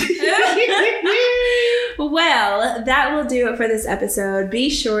that. Well, that will do it for this episode. Be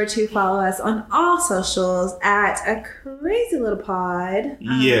sure to follow us on all socials at A Crazy Little Pod.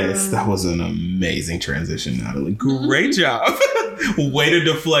 Yes, that was an amazing transition, Natalie. Great job. Way to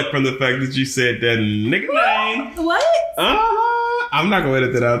deflect from the fact that you said that nigga name. What? I'm not going to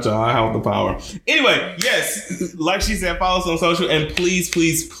edit that out, y'all. I have the power. Anyway, yes, like she said, follow us on social. And please,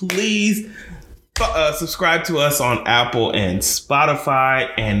 please, please subscribe to us on Apple and Spotify.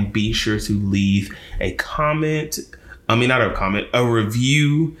 And be sure to leave a comment. I mean, not a comment, a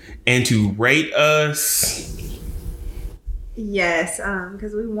review. And to rate us. Yes,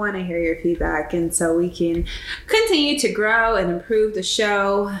 because we want to hear your feedback, and so we can continue to grow and improve the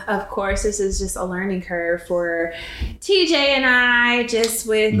show. Of course, this is just a learning curve for TJ and I, just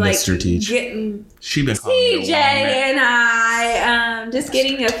with Mr. like Teach. getting She been calling me TJ and I, just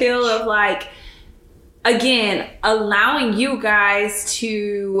getting a feel of like, again, allowing you guys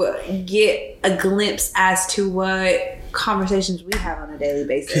to get a glimpse as to what conversations we have on a daily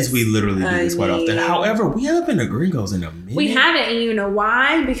basis. Because we literally do this quite often. However, we haven't been to Gringos in a minute. We haven't, and you know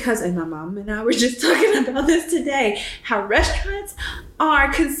why? Because, and my mom and I were just talking about this today, how restaurants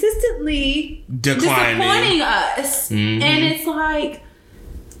are consistently disappointing us. Mm-hmm. And it's like,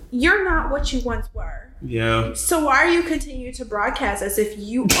 you're not what you once were. Yeah. So why are you continuing to broadcast as if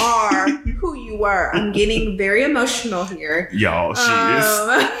you are who you were? I'm getting very emotional here. Y'all, she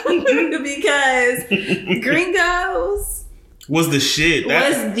is. Because Gringos was the shit.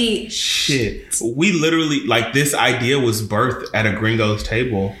 Was the shit. We literally, like, this idea was birthed at a Gringos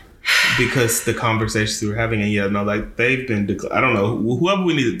table because the conversations we were having, and like they've been, I don't know, whoever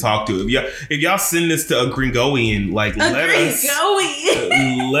we need to talk to. If y'all send this to a Gringoian, like let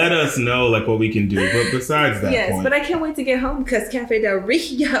us know like what we can do. But besides that, yes, but I can't wait to get home because Cafe Del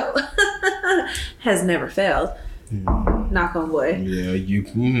Rio has never failed. Knock on wood. Yeah,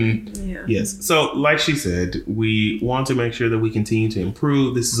 yeah. Yes. So, like she said, we want to make sure that we continue to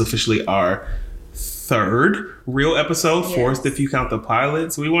improve. This is officially our third real episode, fourth if you count the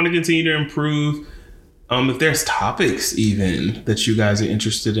pilots. We want to continue to improve. If there's topics even that you guys are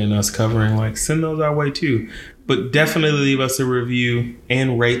interested in us covering, like send those our way too. But definitely leave us a review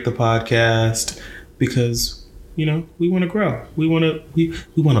and rate the podcast because we want to grow. We want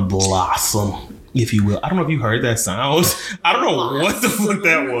to blossom, if you will. I don't know if you heard that sound. I don't know what the fuck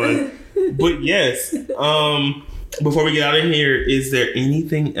that was. But yes, before we get out of here, is there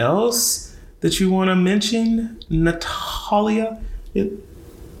anything else that you want to mention, Natalia?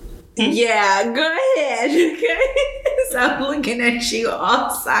 Yeah, go ahead. Okay. So I'm looking at you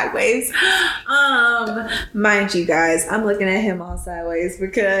all sideways. Mind you guys, I'm looking at him all sideways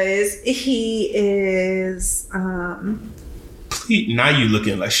because he is now you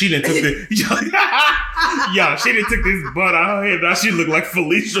looking like she didn't took this. Yo, she didn't took this butt out her head. Now she look like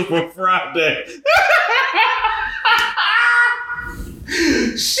Felicia from Friday.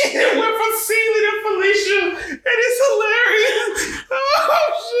 She went from Celie to Felicia, and it's hilarious. Oh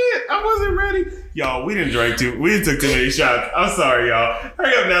shit, I wasn't ready. Y'all, we didn't took too many shots. I'm sorry, y'all.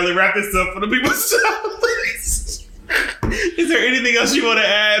 Hurry up, Natalie. Wrap this up for the people's show, please. Is there anything else you want to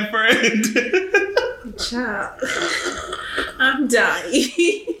add, friend? Child. I'm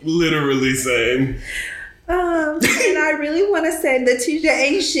dying. Literally same. And I really want to say that TJ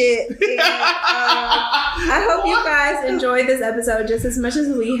ain't shit. And, I hope you guys enjoyed this episode just as much as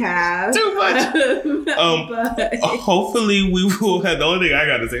we have. Too much. But Hopefully we will have, the only thing I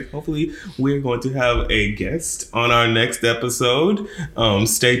gotta say, hopefully we're going to have a guest on our next episode.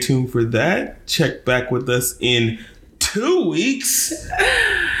 Stay tuned for that. Check back with us in 2 weeks.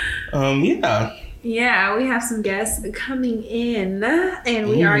 Yeah, we have some guests coming in, and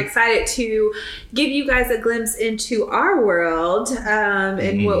we are excited to give you guys a glimpse into our world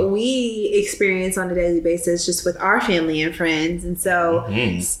and what we experience on a daily basis just with our family and friends. And so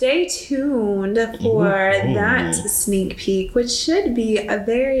stay tuned for that sneak peek, which should be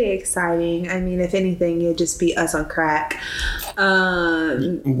very exciting. I mean, if anything, it'd just be us on crack.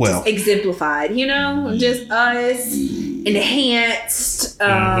 Just exemplified, just us enhanced,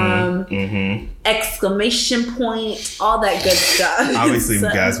 exclamation point, all that good stuff. Obviously,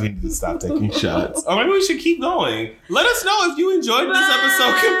 guys, we need to stop taking shots. Or maybe we should keep going. Let us know if you enjoyed this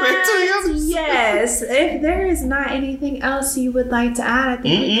episode compared to the others. Yes. If there is not anything else you would like to add, I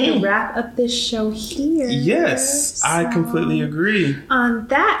think we can wrap up this show here. Yes, so, I completely agree. On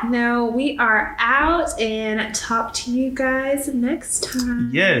that note, we are out and talk to you guys next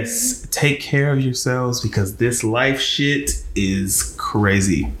time. Yes. Take care of yourselves because this life shit is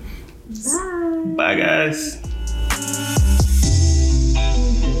crazy. Bye. Bye, guys.